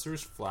 Plus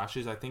there's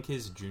flashes. I think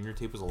his junior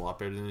tape was a lot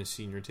better than his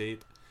senior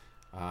tape.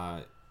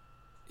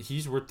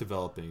 He's worth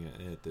developing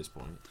at this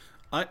point.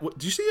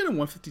 Did you see it in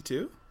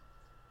 152?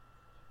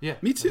 Yeah.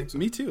 Me too. So.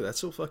 Me too. That's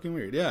so fucking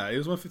weird. Yeah, it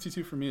was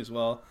 152 for me as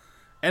well.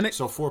 And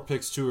so 4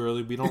 picks too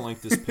early. We don't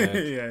like this pick.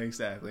 Yeah,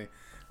 exactly.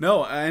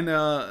 No, and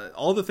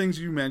all the things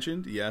you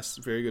mentioned, yes,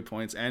 very good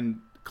points.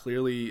 And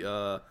clearly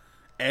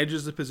edge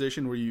is a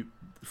position where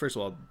first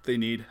of all, they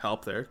need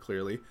help there,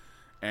 clearly.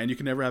 And you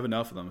can never have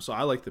enough of them. So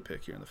I like the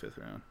pick here in the 5th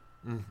round.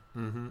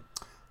 Mm-hmm.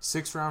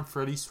 6th round,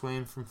 Freddie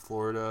Swain from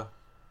Florida.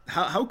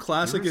 How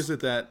classic is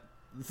it that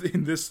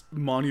in this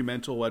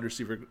monumental wide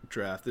receiver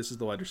draft, this is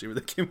the wide receiver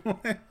that came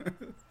away?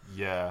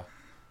 Yeah.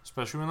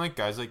 Especially when like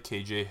guys like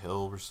KJ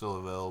Hill were still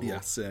available. Yeah,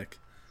 sick.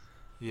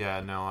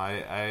 Yeah, no,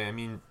 I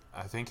mean,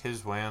 I think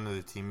his way onto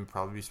the team would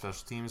probably be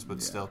special teams,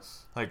 but still,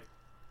 like,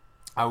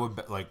 I would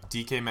bet, like,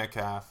 DK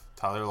Metcalf,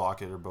 Tyler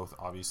Lockett are both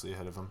obviously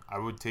ahead of him.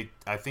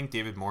 I think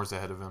David Moore's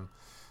ahead of him.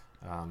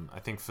 I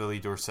think Philly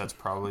Dorsett's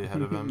probably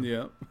ahead of him.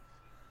 Yeah.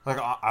 Like,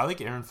 I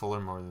like Aaron Fuller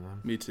more than him.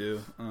 Me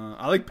too.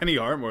 I like Penny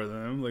Hart more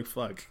than him. Like,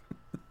 fuck.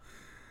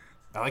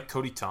 I like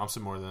Cody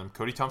Thompson more than him.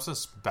 Cody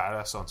Thompson's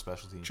badass on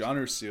special teams. Give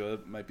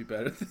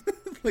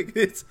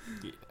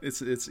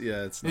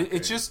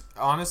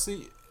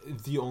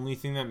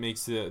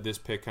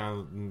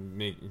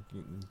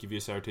you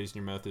a sour taste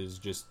in your mouth is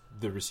just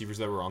the receivers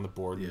that were on the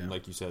board. And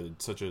like you said,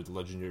 it's such a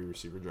legendary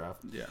receiver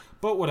draft. Yeah.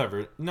 But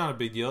whatever, not a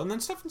big deal. And then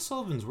Stephen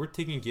Sullivan's worth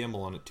taking a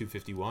gamble on at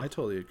 251. I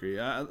totally agree.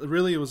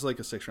 Really, it was like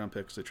a 6th round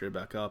pick to trade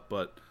back up,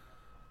 but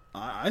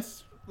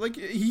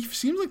he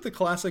seems like the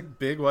classic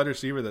big wide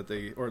receiver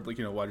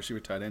wide receiver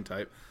tight end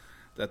type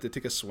that they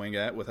take a swing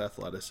at with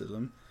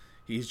athleticism.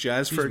 He's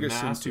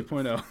Ferguson massive.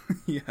 2.0.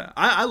 Yeah,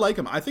 I like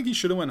him. I think he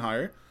should have went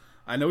higher.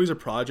 I know he's a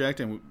project,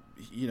 and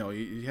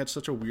he had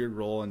such a weird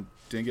role and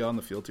didn't get on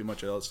the field too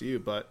much at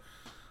LSU, but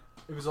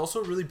it was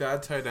also a really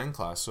bad tight end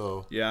class.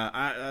 So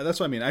yeah, that's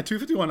what I mean. At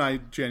 251, I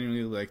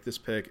genuinely like this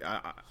pick.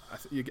 I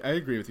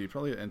agree with you. He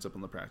probably ends up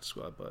on the practice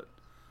squad, but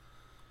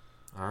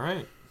all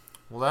right.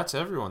 Well, that's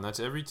everyone. That's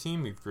every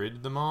team. We've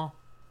graded them all.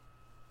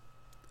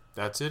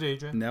 That's it,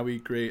 AJ. Now we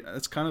grade.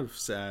 It's kind of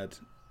sad.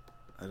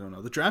 I don't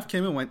know. The draft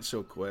came and went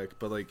so quick,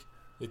 but like.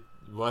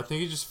 Well, I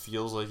think it just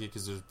feels like it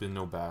because there's been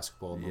no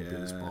basketball, no Yeah.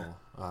 baseball,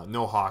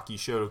 no hockey.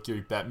 Shout out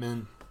Gary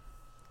Bettman.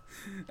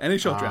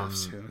 NHL draft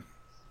soon.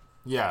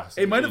 Yeah.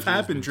 It might have AJ's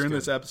happened been during good.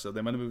 this episode.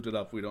 They might have moved it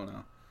up. We don't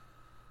know.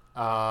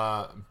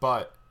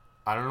 But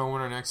I don't know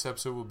when our next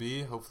episode will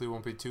be. Hopefully, it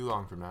won't be too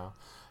long from now.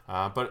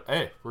 But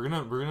hey, we're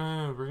gonna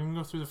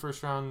go through the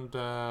first round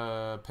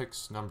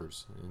picks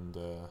numbers, and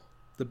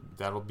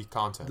that'll be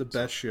content. The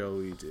best show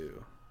we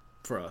do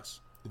for us.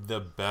 The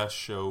best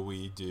show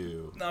we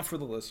do. Not for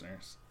the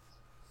listeners.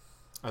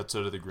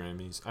 Outside of the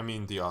Grammys. I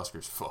mean, the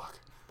Oscars. Fuck.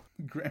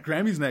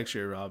 Grammys next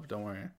year, Rob. Don't worry.